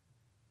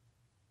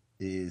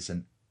 is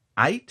an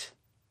 8.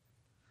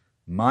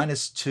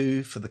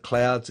 -2 for the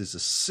clouds is a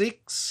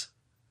 6.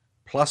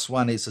 Plus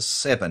 1 is a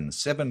 7.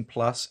 7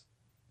 plus,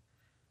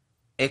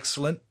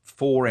 excellent,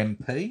 4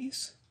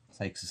 MPs.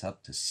 Takes us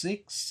up to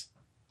 6.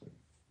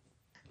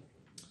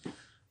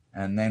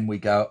 And then we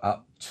go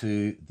up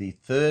to the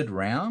 3rd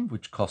round,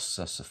 which costs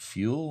us a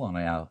fuel on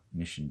our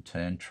mission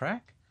turn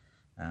track.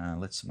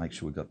 Let's make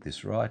sure we got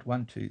this right.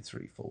 1, 2,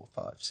 3, 4,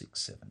 5,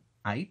 6, 7,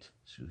 8.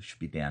 So we should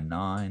be down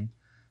 9.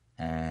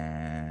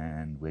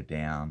 And we're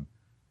down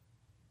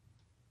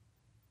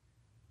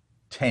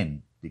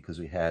 10 because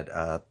we had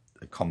a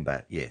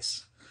combat,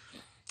 yes.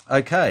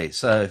 Okay,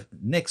 so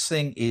next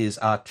thing is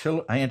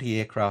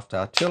anti-aircraft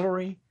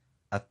artillery.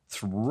 A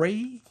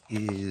 3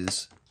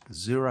 is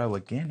 0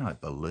 again, I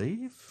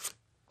believe.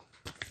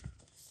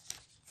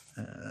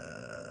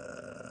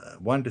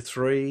 1 to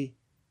 3,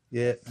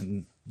 yeah,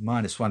 and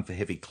 -1 for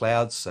heavy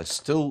clouds, so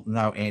still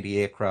no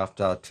anti-aircraft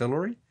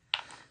artillery.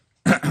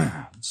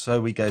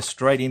 So we go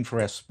straight in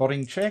for our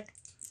spotting check.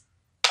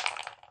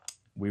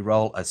 We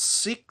roll a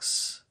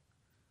 6,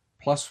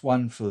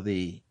 +1 for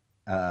the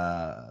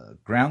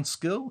ground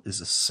skill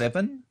is a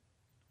 7,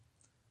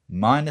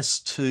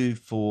 -2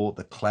 for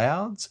the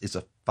clouds is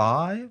a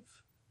 5,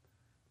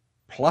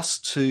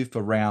 +2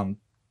 for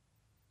round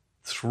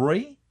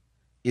 3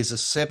 is a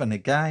 7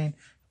 again.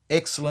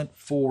 Excellent,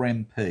 4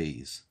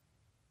 MPs,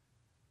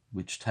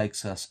 which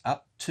takes us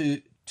up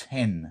to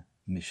 10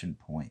 mission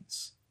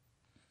points.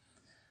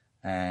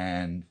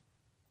 And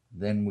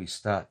then we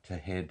start to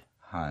head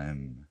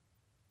home.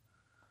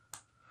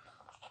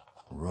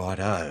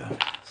 Righto.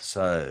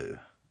 So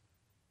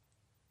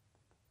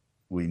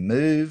we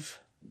move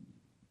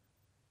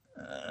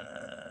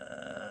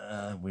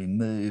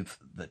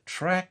the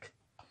track.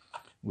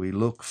 We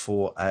look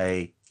for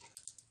a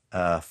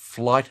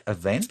flight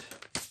event,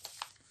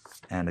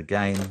 and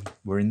again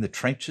we're in the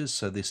trenches,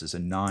 so this is a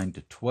 9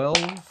 to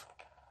 12,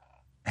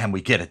 and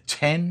we get a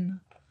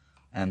 10,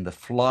 and the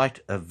flight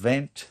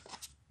event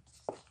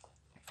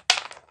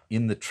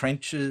in the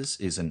trenches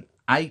is an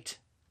 8,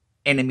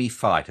 enemy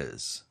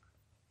fighters.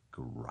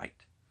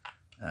 Great.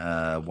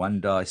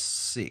 1 die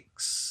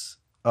 6.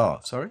 Oh,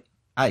 sorry,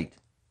 8.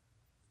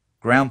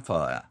 Ground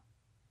fire.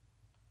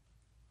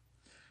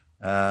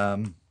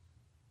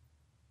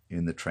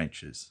 In the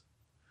trenches.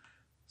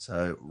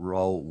 So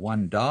roll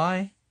 1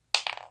 die.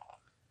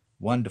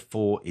 1 to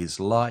 4 is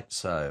light,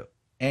 so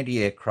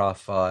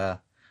anti-aircraft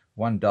fire.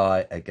 1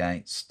 die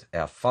against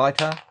our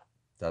fighter.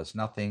 Does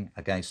nothing.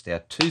 Against our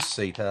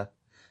 2-seater.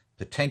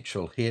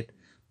 Potential hit.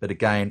 But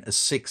again, a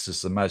 6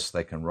 is the most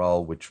they can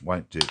roll, which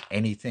won't do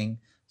anything,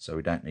 so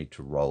we don't need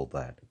to roll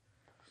that.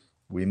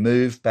 We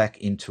move back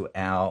into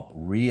our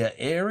rear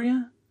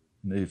area,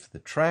 move the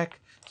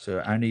track,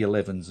 so only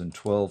 11s and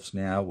 12s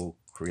now will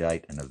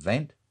create an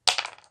event.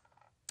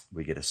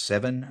 We get a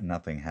 7,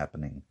 nothing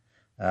happening.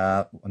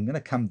 I'm going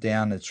to come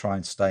down and try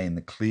and stay in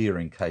the clear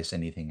in case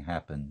anything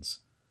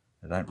happens.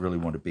 I don't really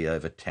want to be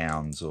over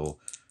towns or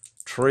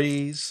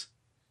trees.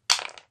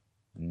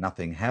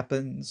 Nothing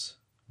happens.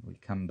 We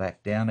come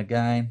back down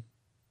again.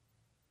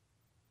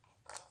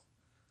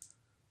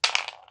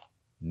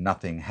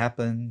 Nothing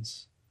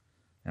happens.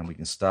 And we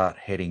can start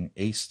heading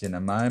east in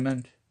a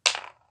moment.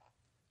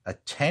 A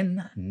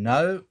 10,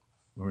 no.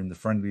 We're in the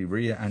friendly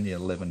rear, only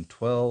 11,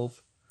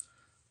 12.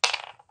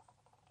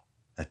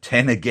 A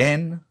 10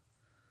 again.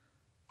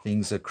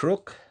 Things are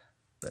crook,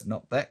 but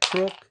not that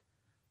crook.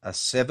 A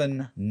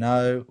 7,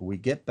 no. We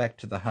get back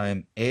to the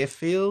home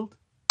airfield.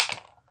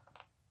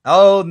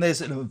 Oh, and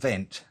there's an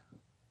event.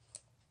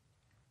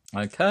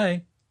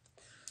 Okay.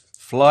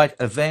 Flight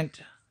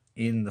event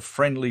in the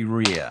friendly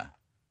rear.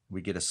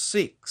 We get a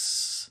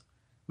 6,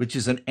 which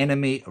is an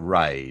enemy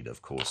raid.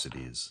 Of course it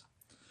is.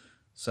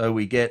 So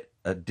we get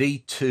a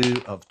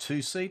D2 of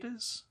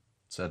 2-seaters.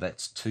 So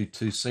that's 2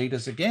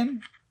 2-seaters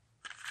again.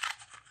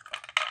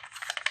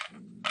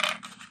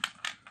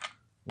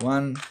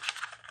 1,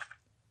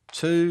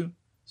 2.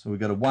 So we've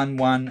got a 1,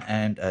 1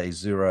 and a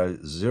 0,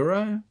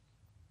 0.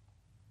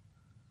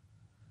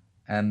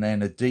 And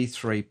then a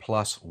D3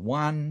 plus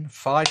 1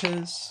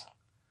 fighters,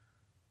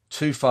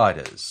 2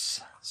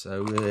 fighters.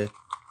 So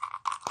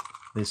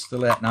they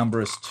still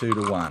outnumber us 2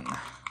 to 1.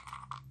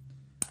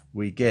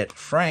 We get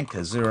Frank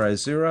a 0,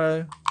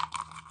 0.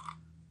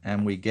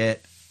 And we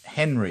get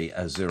Henry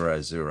a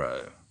 0,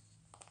 0.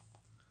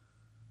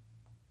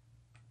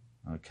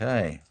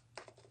 Okay.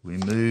 We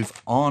move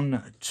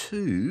on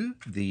to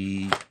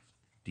the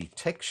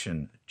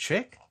detection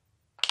check.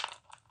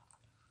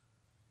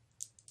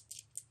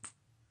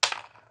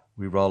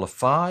 We roll a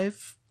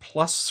 5,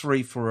 plus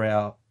 3 for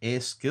our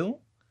air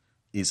skill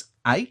is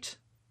 8,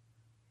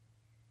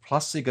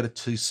 plus they got a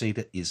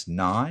 2-seater is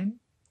 9,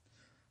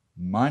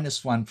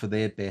 -1 for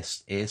their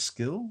best air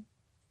skill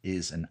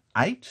is an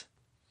 8,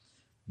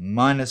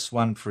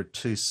 -1 for a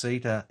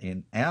 2-seater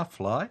in our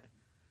flight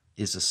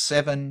is a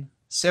 7,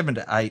 7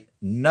 to 8,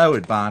 no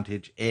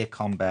advantage, air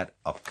combat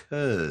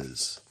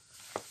occurs.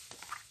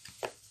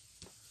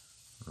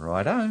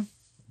 Righto,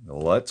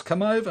 let's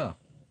come over.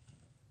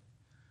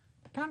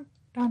 Dun,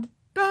 dun,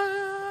 dun.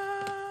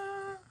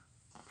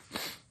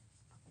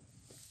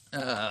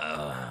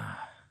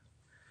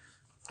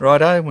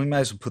 Righto, we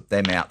may as well put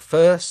them out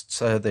first.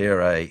 So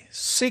they're a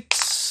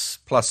 6,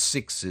 plus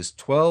 6 is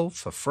 12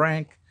 for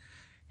Frank.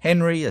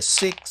 Henry, a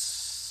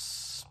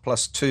 6,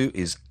 plus 2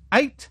 is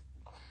 8.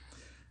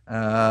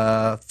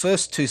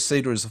 First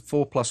 2-seater is a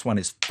 4, plus 1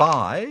 is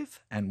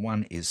 5, and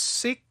 1 is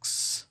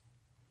 6.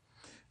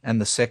 And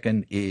the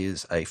second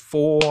is a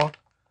 4,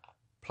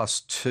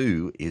 plus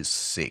 2 is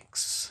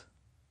 6.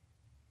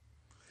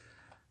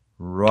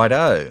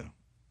 Righto.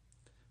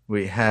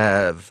 We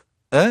have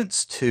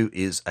Ernst, who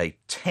is a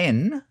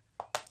 10,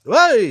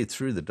 Way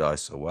threw the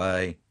dice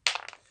away.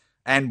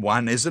 And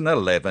 1 is an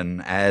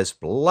 11, as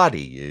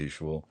bloody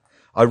usual.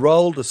 I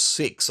rolled a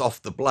 6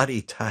 off the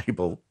bloody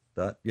table,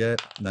 but yeah,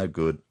 no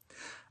good.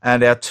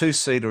 And our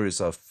two-seater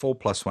is a 4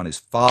 plus 1 is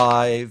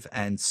 5,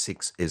 and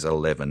 6 is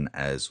 11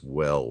 as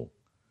well.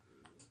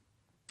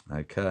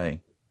 Okay.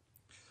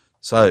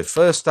 So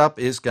first up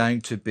is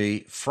going to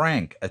be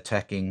Frank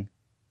attacking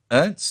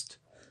Ernst.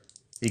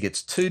 He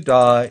gets 2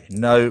 die,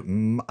 no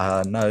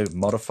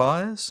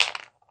modifiers,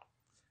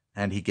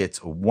 and he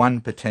gets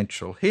 1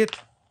 potential hit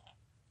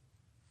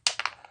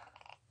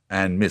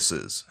and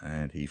misses,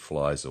 and he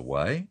flies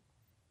away.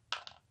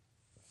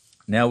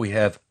 Now we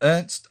have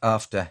Ernst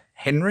after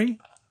Henry,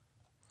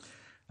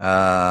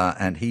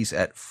 and he's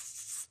at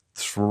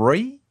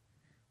 3,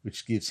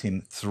 which gives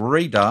him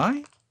 3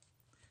 die,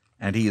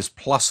 and he is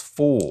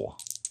 +4,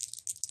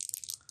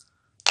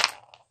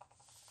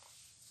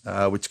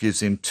 which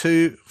gives him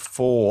 2,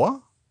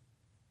 4,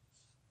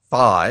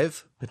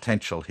 5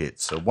 potential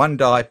hits. So 1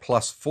 die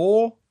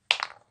 +4,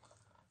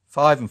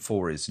 5 and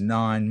 4 is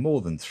 9,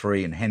 more than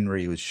 3, and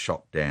Henry was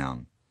shot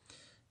down.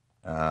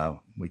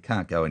 We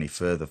can't go any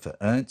further for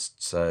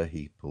Ernst, so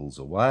he pulls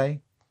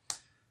away.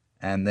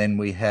 And then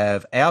we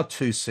have our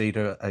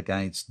two-seater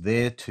against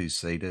their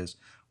two-seaters.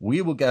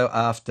 We will go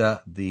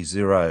after the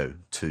 0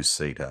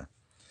 two-seater.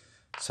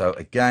 So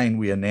again,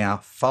 we are now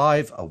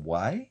 5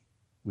 away,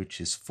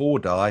 which is 4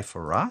 die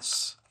for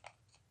us.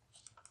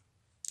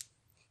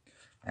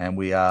 And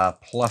we are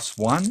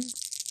 +1,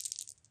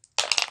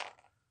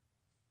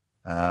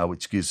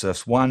 which gives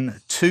us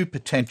 2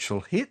 potential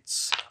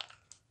hits.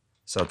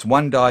 So it's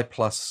 1 die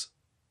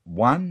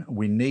 +1.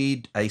 We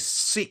need a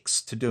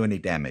 6 to do any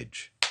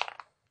damage.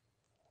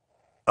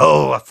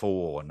 Oh, a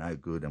 4, no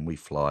good, and we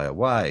fly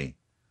away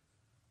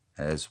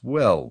as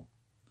well.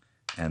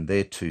 And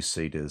their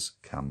two-seaters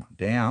come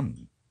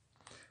down.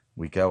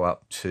 We go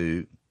up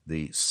to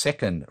the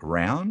second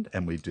round,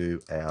 and we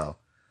do our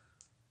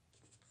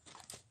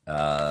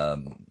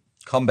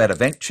combat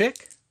event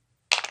check.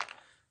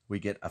 We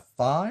get a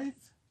 5.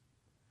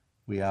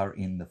 We are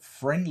in the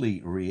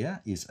friendly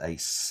rear, is a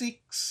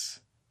 6.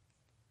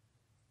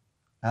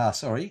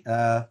 Friendly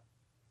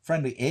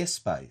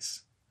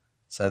airspace.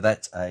 So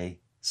that's a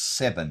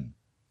 7.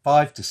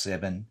 5 to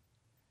 7.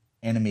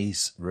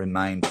 Enemies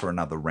remain for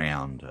another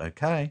round.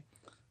 Okay.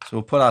 So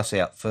we'll put us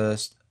out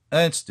first.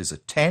 Ernst is a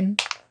 10.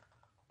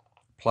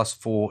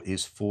 +4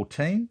 is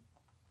 14.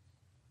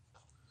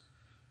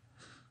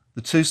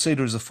 The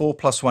two-seater is a 4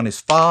 plus 1 is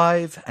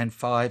 5, and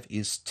 5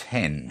 is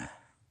 10.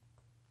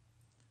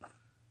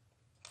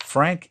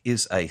 Frank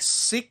is a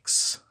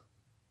 6,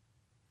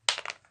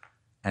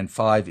 and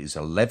 5 is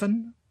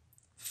 11.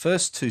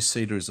 First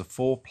two-seater is a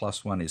 4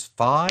 plus 1 is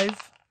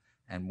 5,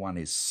 and 1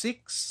 is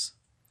 6.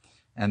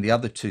 And the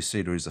other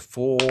two-seater is a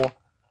 4,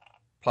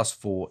 plus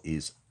 4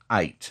 is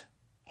 8.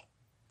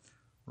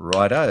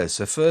 Righto,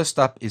 so first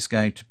up is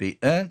going to be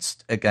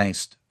Ernst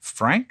against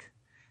Frank.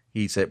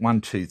 He's at 1,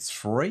 2,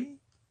 3,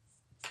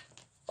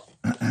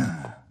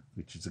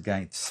 which is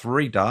against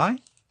 3 die,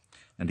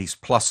 and he's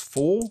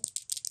 +4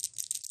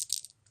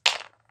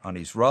 on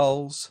his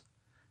rolls,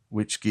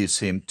 which gives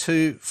him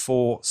 2,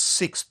 4,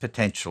 6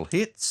 potential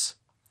hits.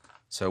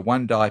 So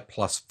 1 die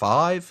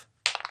 +5.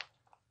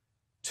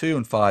 2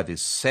 and 5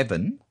 is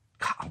 7.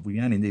 God,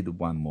 we only needed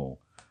 1 more.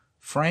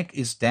 Frank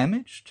is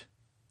damaged.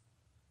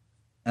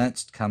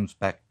 Ernst comes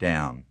back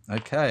down.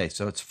 Okay,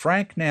 so it's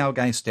Frank now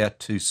against our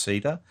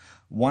two-seater.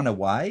 1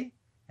 away.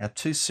 Our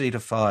two-seater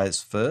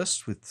fires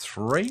first with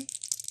 3.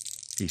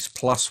 He's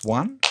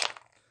 +1,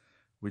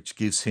 which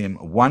gives him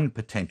 1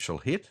 potential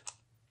hit.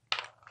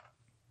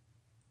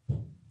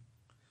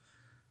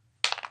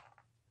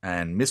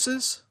 And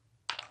misses.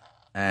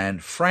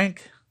 And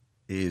Frank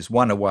is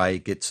 1 away,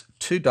 gets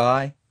 2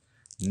 die,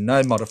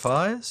 no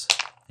modifiers.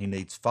 He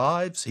needs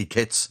 5s. He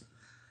gets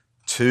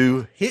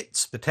 2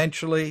 hits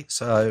potentially,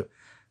 so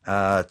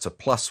it's a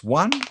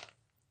 +1.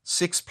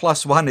 6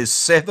 plus 1 is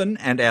 7,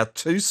 and our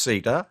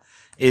two-seater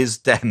is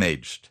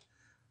damaged.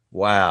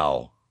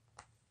 Wow.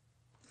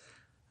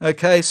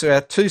 Okay, so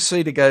our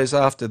two-seater goes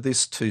after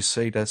this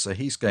two-seater, so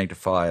he's going to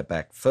fire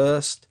back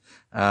first.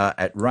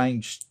 At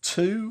range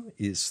 2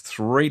 is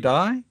 3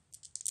 die,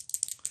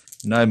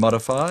 no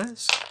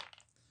modifiers,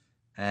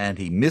 and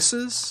he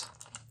misses.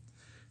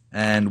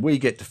 And we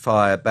get to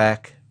fire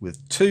back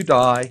with 2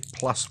 die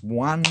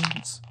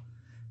 +1s.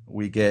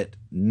 We get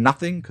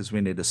nothing because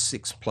we need a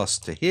 6+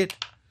 to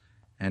hit,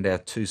 and our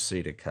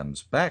two-seater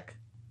comes back,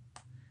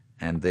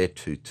 and their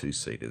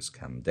two-seaters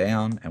come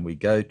down, and we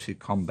go to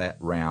combat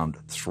round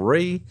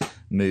 3,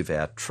 move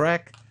our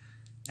track,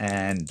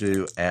 and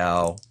do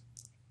our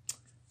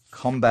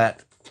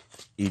combat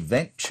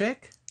event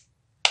check.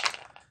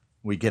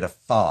 We get a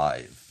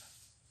 5.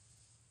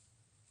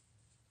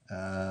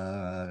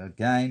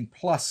 Again,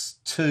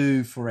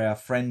 +2 for our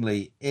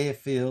friendly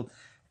airfield.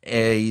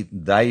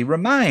 They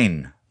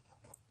remain.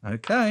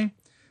 Okay,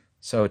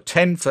 so a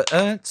 10 for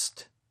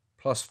Ernst,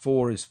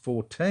 +4 is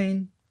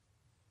 14.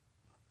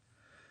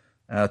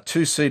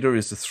 Two-seater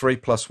is the 3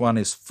 plus 1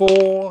 is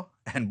 4,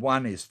 and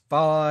 1 is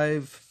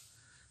 5.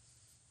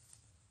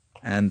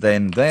 And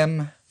then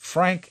them.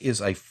 Frank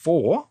is a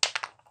 4,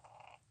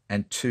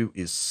 and 2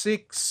 is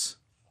 6.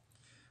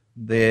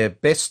 Their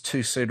best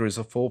two-seater is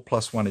a 4,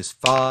 plus 1 is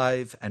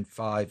 5, and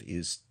 5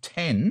 is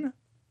 10.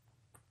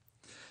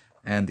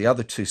 And the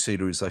other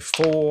two-seater is a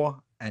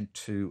 4, and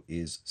 2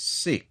 is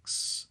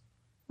 6.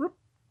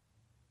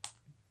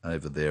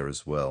 Over there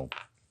as well.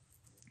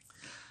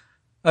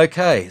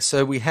 Okay,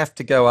 so we have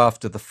to go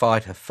after the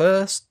fighter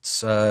first.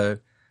 So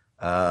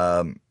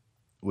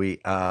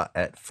we are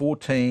at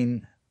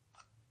 14.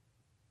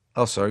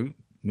 Oh, sorry,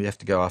 we have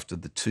to go after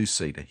the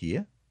two-seater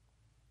here.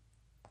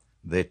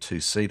 Their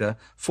two-seater.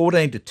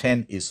 14 to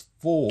 10 is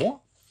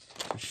 4,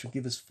 which should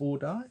give us 4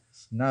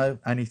 dice. No,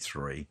 only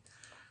 3.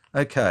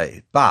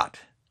 Okay, but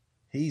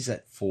he's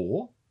at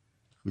 4,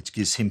 which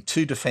gives him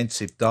 2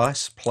 defensive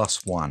dice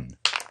plus 1.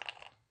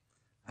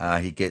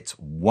 He gets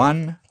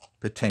 1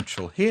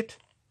 potential hit.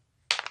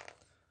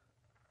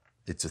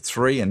 It's a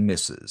 3 and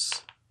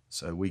misses.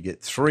 So we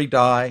get 3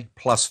 die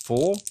plus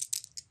 4,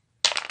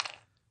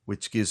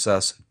 which gives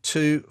us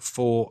 2,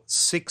 4,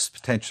 6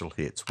 potential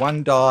hits.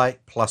 1 die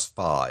plus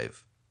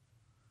 5.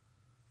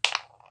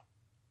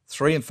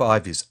 3 and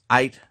 5 is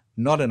 8.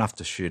 Not enough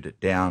to shoot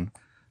it down,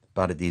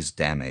 but it is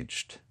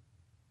damaged.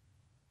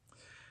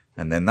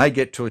 And then they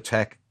get to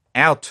attack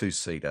our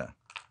two-seater.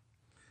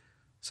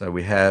 So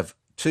we have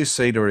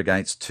two-seater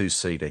against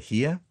two-seater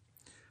here.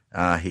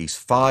 He's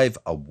 5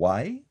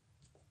 away.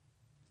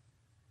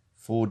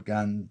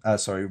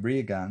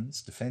 Rear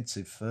guns,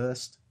 defensive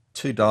first.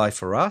 2 die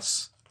for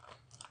us.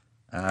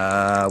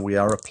 We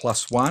are a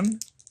plus 1,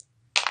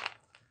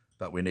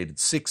 but we needed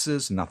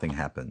 6s. Nothing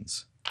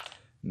happens.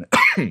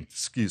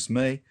 Excuse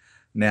me.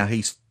 Now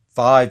he's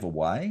 5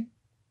 away.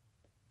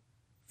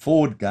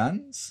 Forward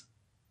guns.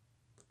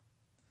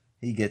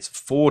 He gets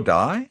 4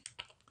 die.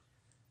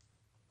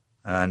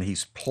 And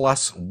he's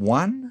plus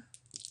 1,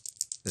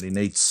 but he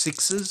needs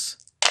 6s.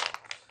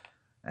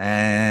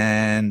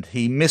 And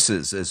he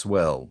misses as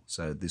well.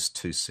 So this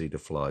two-seater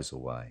flies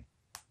away.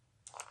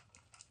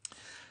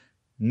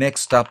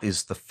 Next up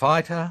is the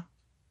fighter.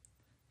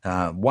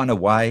 1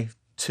 away,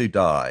 2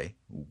 die.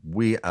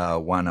 We are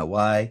 1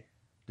 away.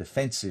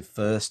 Defensive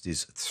first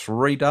is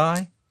 3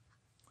 die.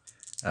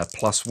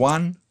 Plus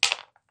 1.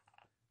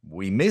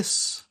 We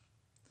miss.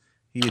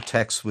 He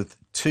attacks with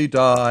 2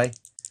 die.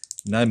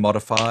 No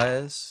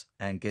modifiers,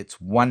 and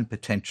gets 1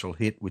 potential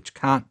hit, which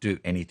can't do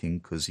anything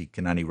because he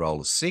can only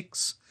roll a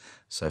 6.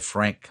 So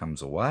Frank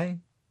comes away.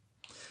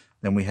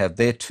 Then we have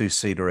their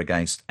two-seater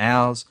against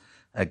ours.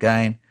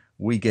 Again,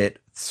 we get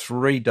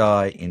 3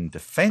 die in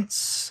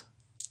defense,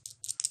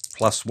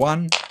 plus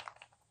 1.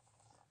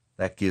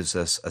 That gives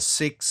us a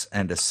 6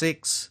 and a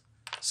 6.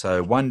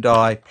 So 1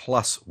 die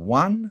plus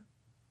 1.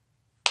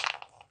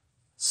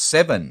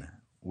 7.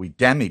 We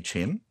damage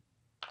him.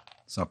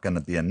 It's not going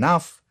to be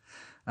enough.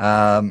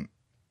 And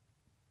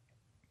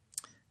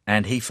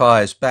he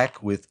fires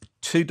back with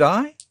 2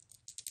 die,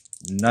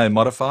 no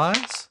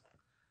modifiers,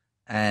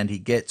 and he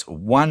gets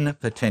 1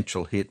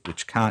 potential hit,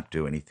 which can't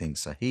do anything,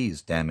 so he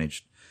is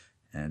damaged,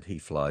 and he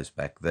flies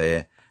back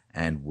there,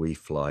 and we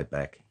fly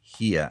back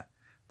here.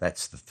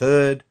 That's the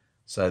third,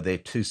 so their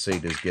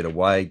two-seaters get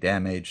away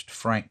damaged,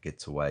 Frank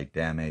gets away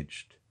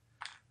damaged,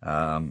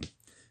 and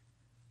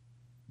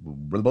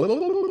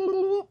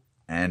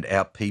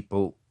our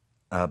people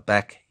are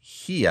back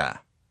here.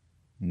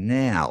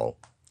 Now,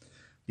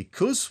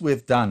 because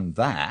we've done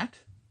that,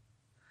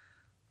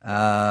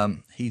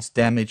 he's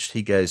damaged,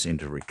 he goes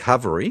into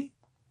recovery,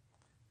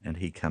 and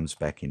he comes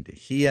back into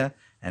here,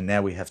 and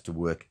now we have to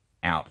work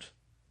out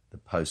the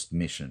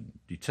post-mission.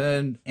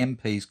 Determined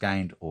MPs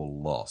gained or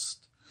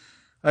lost.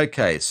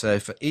 Okay, so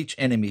for each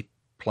enemy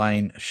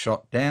plane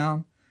shot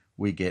down,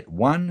 we get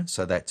 1,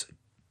 so that's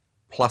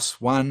plus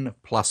 1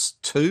 plus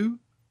 2.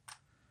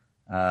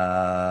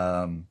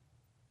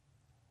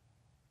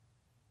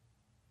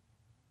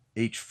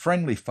 Each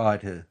friendly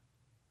fighter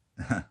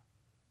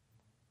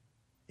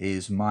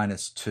is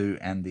 -2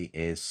 and the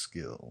air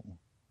skill.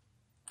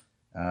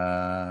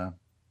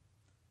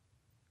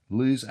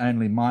 Lose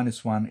only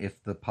 -1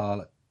 if the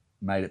pilot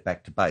made it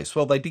back to base.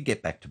 Well, they did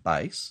get back to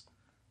base.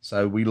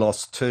 So we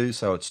lost 2,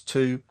 so it's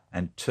 2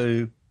 and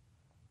 2.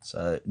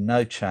 So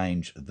no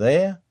change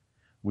there,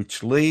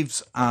 which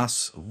leaves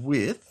us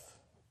with...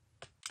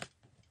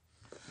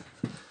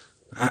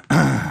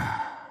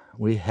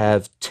 we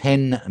have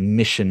 10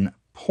 mission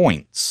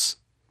points.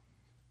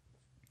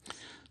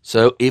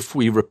 So if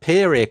we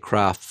repair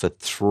aircraft for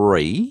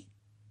 3...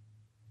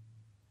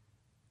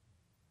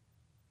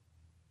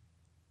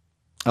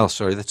 Oh,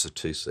 sorry, that's a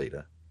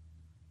 2-seater.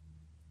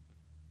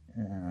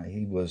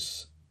 He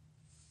was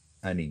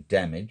only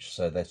damaged,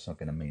 so that's not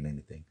going to mean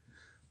anything.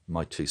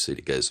 My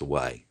 2-seater goes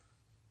away.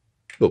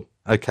 Oh,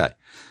 okay.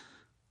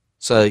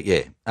 So,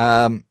 yeah.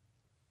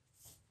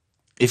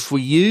 If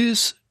we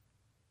use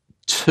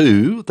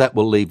 2, that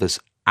will leave us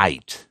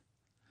 8.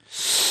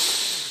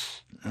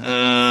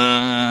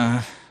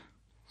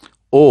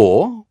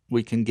 Or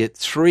we can get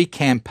 3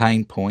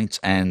 campaign points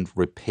and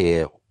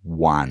repair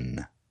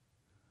 1.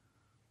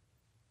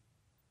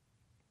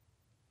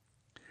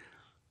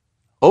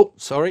 Oh,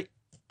 sorry.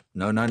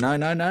 No,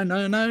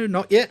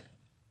 not yet.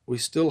 We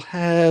still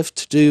have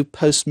to do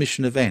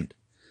post-mission event.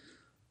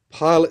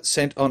 Pilot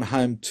sent on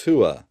home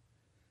tour.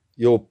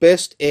 Your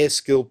best air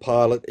skill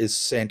pilot is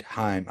sent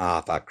home.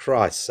 Ah, for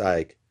Christ's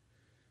sake.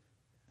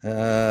 He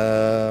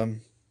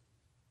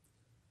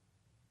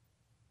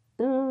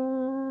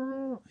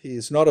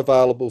is not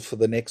available for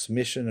the next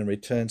mission and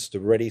returns to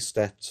ready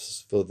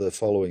stats for the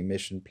following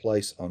mission.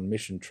 Place on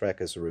mission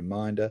track as a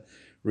reminder.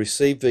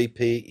 Receive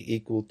VP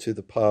equal to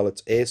the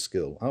pilot's air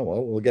skill. Oh,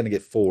 well, we're going to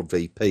get 4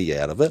 VP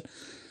out of it.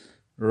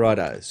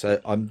 Righto.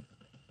 So I'm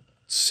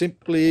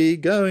simply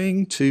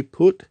going to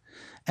put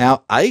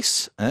our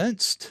ace,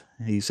 Ernst.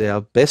 He's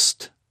our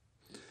best.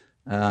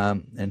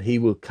 And he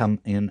will come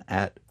in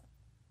at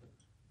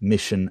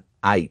mission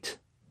 8.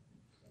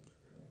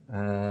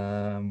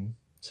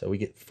 So we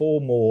get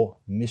 4 more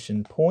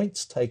mission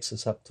points, takes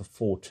us up to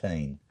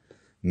 14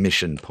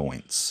 mission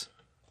points.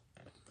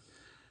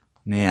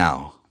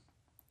 Now,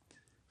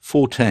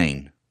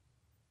 14.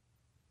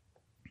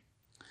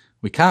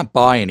 We can't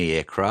buy any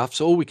aircraft,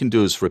 so all we can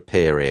do is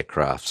repair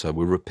aircraft. So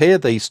we'll repair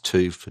these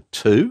 2 for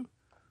 2.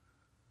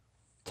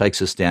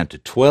 Takes us down to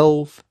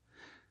 12.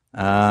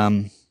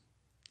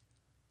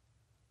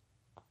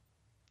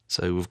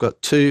 So we've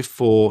got 2,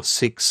 4,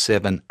 6,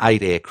 7,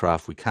 8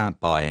 aircraft. We can't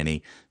buy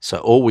any. So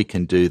all we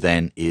can do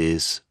then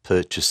is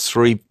purchase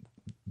 3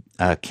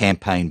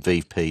 campaign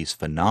VPs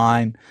for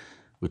 9,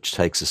 which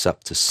takes us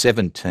up to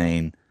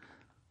 17,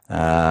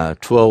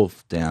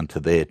 12 down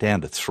to there,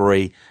 down to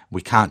 3.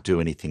 We can't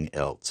do anything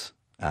else.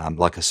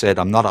 Like I said,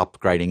 I'm not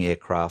upgrading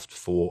aircraft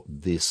for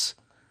this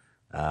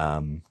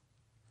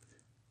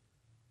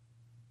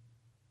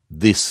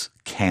this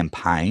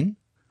campaign.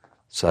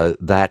 So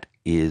that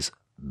is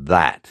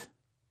that.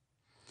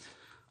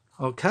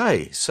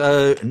 Okay,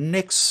 so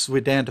next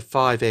we're down to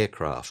 5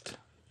 aircraft.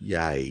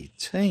 Yay,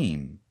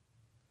 team.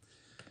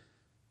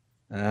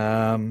 We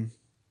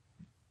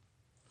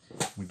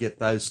get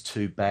those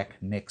 2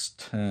 back next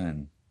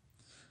turn.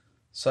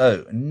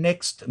 So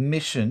next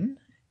mission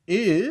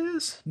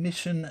is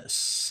mission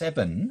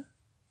 7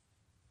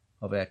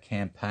 of our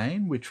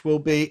campaign, which will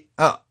be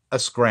a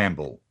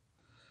scramble.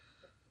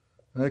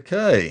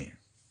 Okay.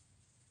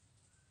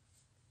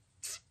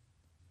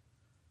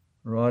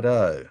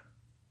 Righto.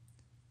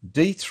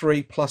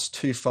 D3 plus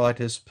 2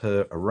 fighters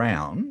per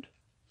round.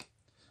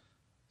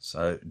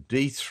 So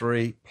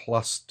D3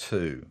 plus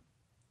 2.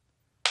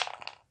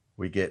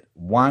 We get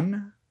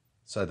 1.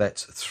 So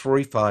that's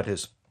 3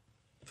 fighters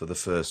for the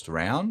first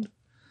round.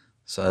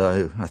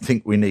 So I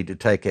think we need to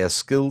take our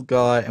skilled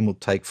guy, and we'll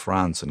take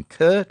Franz and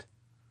Kurt.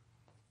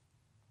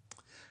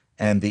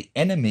 And the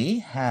enemy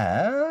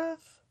have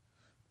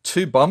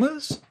 2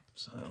 bombers.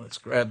 So let's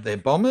grab their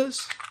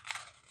bombers.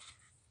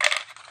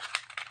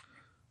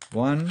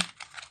 1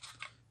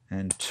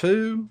 and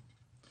 2.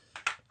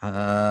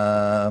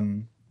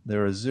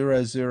 There are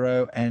 0,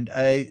 0 and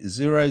a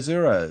 0,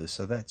 0.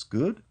 So that's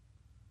good.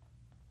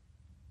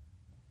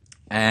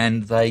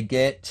 And they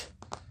get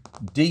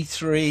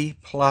D3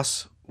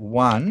 plus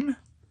 1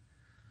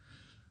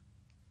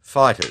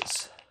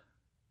 fighters.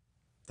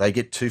 They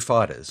get 2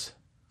 fighters.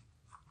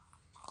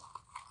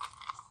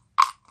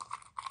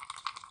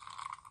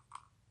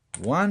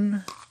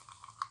 1,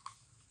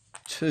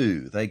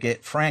 2. They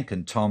get Frank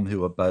and Tom,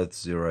 who are both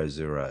 0,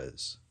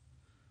 0s.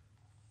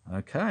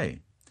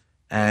 Okay.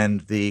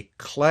 And the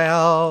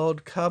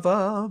cloud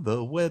cover,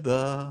 the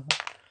weather,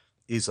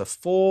 is a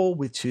 4,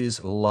 which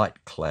is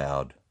light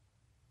cloud.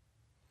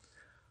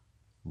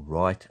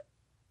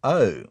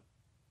 Right-o.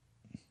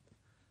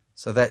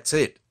 So that's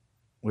it.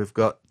 We've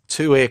got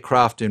 2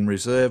 aircraft in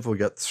reserve. We've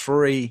got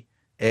 3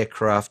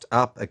 aircraft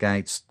up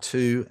against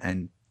 2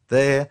 and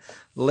there.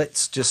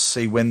 Let's just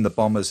see when the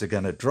bombers are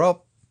going to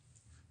drop.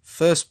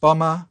 First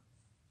bomber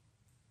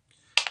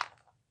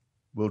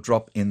will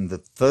drop in the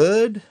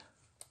 3rd.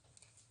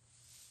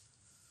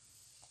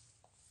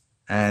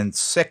 And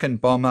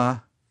second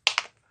bomber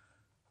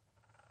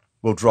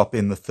will drop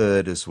in the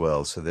 3rd as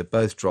well. So they're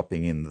both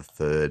dropping in the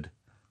 3rd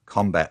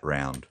combat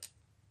round.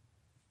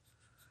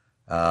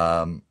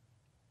 And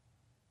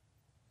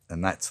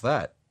that's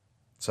that.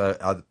 So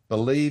I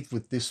believe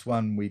with this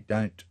one we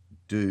don't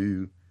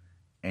do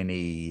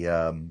any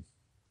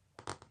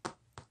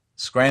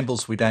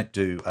scrambles. We don't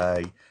do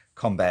a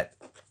combat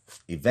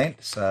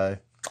event. So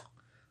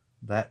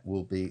that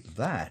will be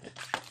that.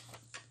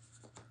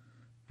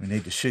 We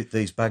need to shoot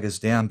these buggers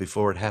down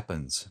before it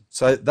happens.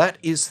 So that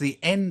is the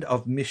end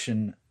of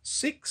mission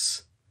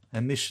 6.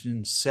 And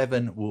mission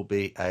 7 will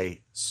be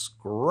a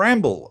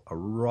scramble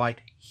right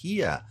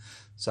here.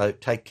 So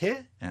take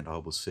care, and I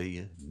will see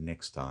you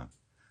next time.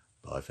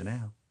 Bye for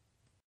now.